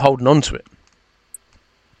to it.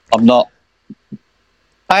 I'm not.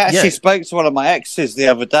 I actually spoke to one of my exes the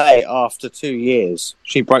other day after 2 years.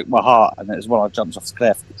 She broke my heart, and it was when I jumped off the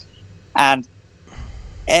cliff. And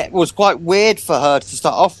it was quite weird for her to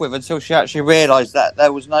start off with until she actually realised that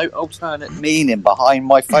there was no alternate meaning behind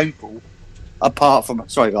my phone call, apart from...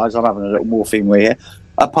 Sorry, guys, I'm having a little morphine wee here.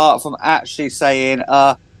 Apart from actually saying,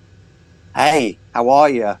 hey, how are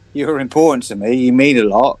you? You're important to me. You mean a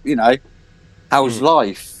lot. You know, how's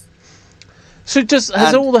life? So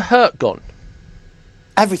has all the hurt gone?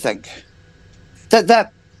 Everything.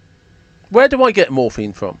 That. Where do I get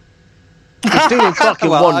morphine from? It's doing fucking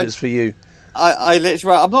wonders for you. I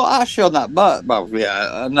literally... I'm not actually on that much. Well,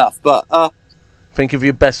 yeah, enough. But... think of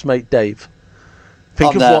your best mate, Dave.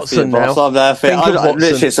 Think of Watson now. I'm there for Think of Watson.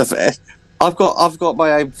 Literally, I've got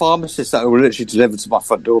my own pharmacist that will literally deliver to my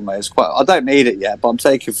front door, mate. It's quite. I don't need it yet, but I'm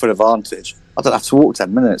taking full advantage. I don't have to walk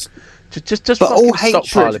 10 minutes. Just fucking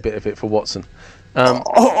stockpile a bit of it for Watson.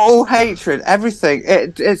 All hatred, everything.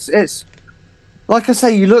 It's like I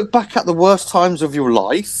say. You look back at the worst times of your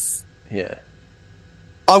life. Yeah.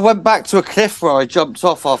 I went back to a cliff where I jumped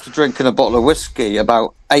off after drinking a bottle of whiskey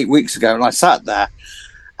about 8 weeks ago, and I sat there,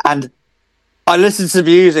 and I listened to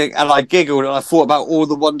music, and I giggled, and I thought about all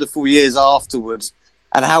the wonderful years afterwards,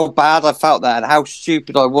 and how bad I felt there, and how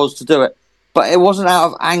stupid I was to do it. But it wasn't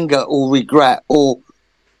out of anger or regret or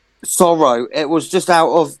sorrow. It was just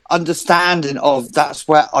out of understanding of that's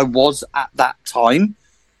where I was at that time.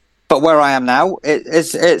 But where I am now,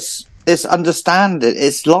 it's understanding.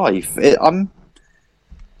 It's life.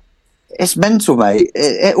 It's mental, mate.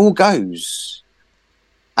 It all goes.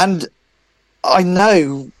 And I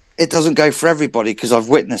know it doesn't go for everybody because I've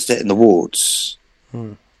witnessed it in the wards.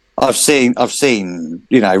 I've seen,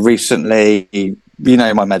 recently,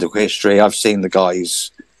 my medical history. I've seen the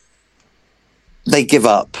guys, they give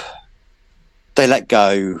up. They let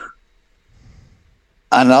go.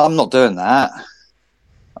 And I'm not doing that.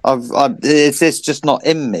 It's just not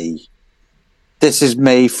in me. This is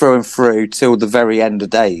me through and through till the very end of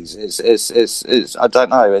days. It's I don't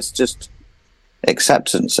know. It's just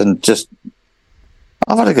acceptance and just.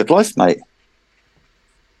 I've had a good life, mate.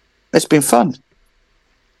 It's been fun.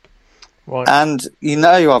 Right. And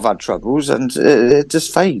I've had troubles, and it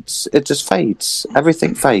just fades. It just fades.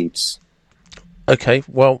 Everything fades. Okay,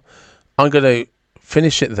 well, I'm going to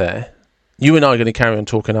finish it there. You and I are going to carry on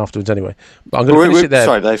talking afterwards anyway. But I'm going to finish it there.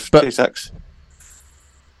 Sorry, Dave. 2 secs.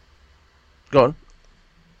 Go on.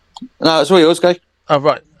 No, it's all yours, go. Oh,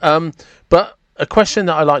 right. But a question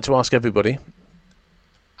that I like to ask everybody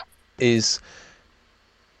is,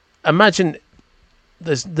 imagine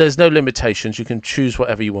there's no limitations. You can choose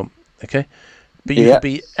whatever you want, okay? But you could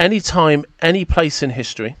be any time, any place in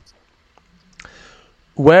history.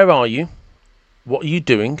 Where are you? What are you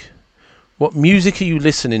doing? What music are you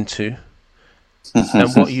listening to? And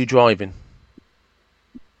what are you driving?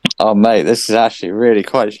 Oh, mate, this is actually really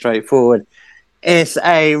quite straightforward. It's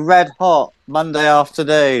a red hot Monday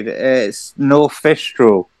afternoon. It's North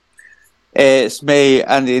Fistral. It's me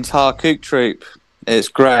and the entire Kook Troop. It's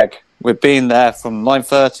Greg. We've been there from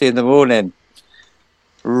 9:30 in the morning.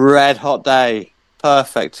 Red hot day.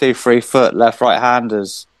 Perfect 2-3 foot left right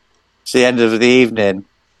handers. It's the end of the evening.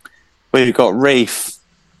 We've got Reef.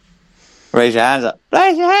 Raise your hands up.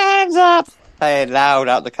 Raise your hands up. Playing loud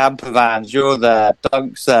out the camper vans. You're there.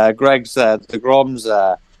 Dunk's there. Greg's there. The Grom's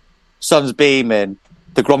there. Sun's beaming.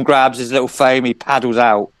 The Grom grabs his little foam. He paddles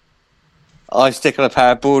out. I stick on a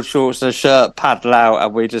pair of board shorts and a shirt, paddle out,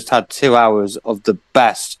 and we just had 2 hours of the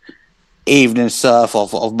best evening surf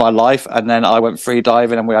of my life. And then I went free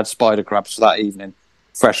diving, and we had spider crabs for that evening,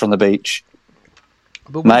 fresh on the beach.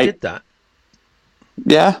 But we did that.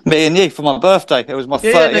 Yeah, me and you for my birthday. It was my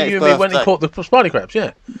 38th birthday. Yeah, you and me went and caught the spider crabs.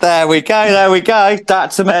 Yeah. There we go.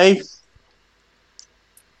 That to me.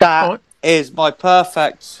 That is my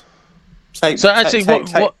perfect.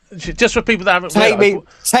 What? Just for people that haven't take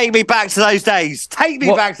me back to those days. Take me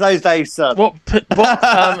back to those days, son. In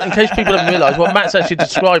case people haven't realised, what Matt's actually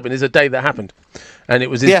describing is a day that happened, and it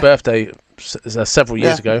was his birthday several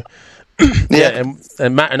years ago.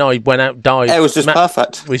 And Matt and I went out, dived. It was just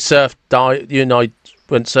perfect. We surfed, dived. You and I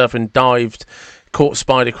went surfing, dived, caught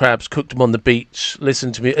spider crabs, cooked them on the beach,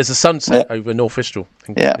 listened to me as a sunset over North Fistral.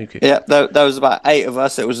 There was about 8 of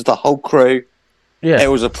us. It was the whole crew. Yeah,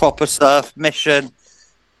 it was a proper surf mission.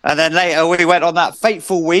 And then later we went on that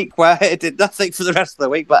fateful week where it did nothing for the rest of the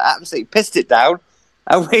week, but absolutely pissed it down.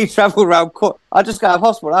 And we travelled around Cornwall. I just got out of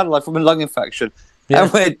hospital, hadn't I, from a lung infection. Yeah.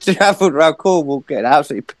 And we travelled around Cornwall getting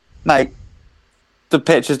absolutely... Mate, the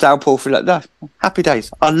pictures downpour through like, no, happy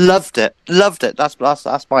days. I loved it. Loved it. That's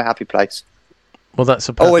my happy place. Well, that's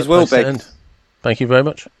a perfect Always will place to be. end. Thank you very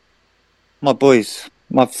much. My boys,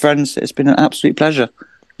 my friends, it's been an absolute pleasure.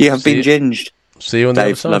 You have been ginged. See you on the other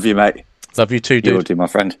Dave, side. love you, mate. Love you too, You dude. will do, my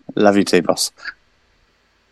friend. Love you too, boss.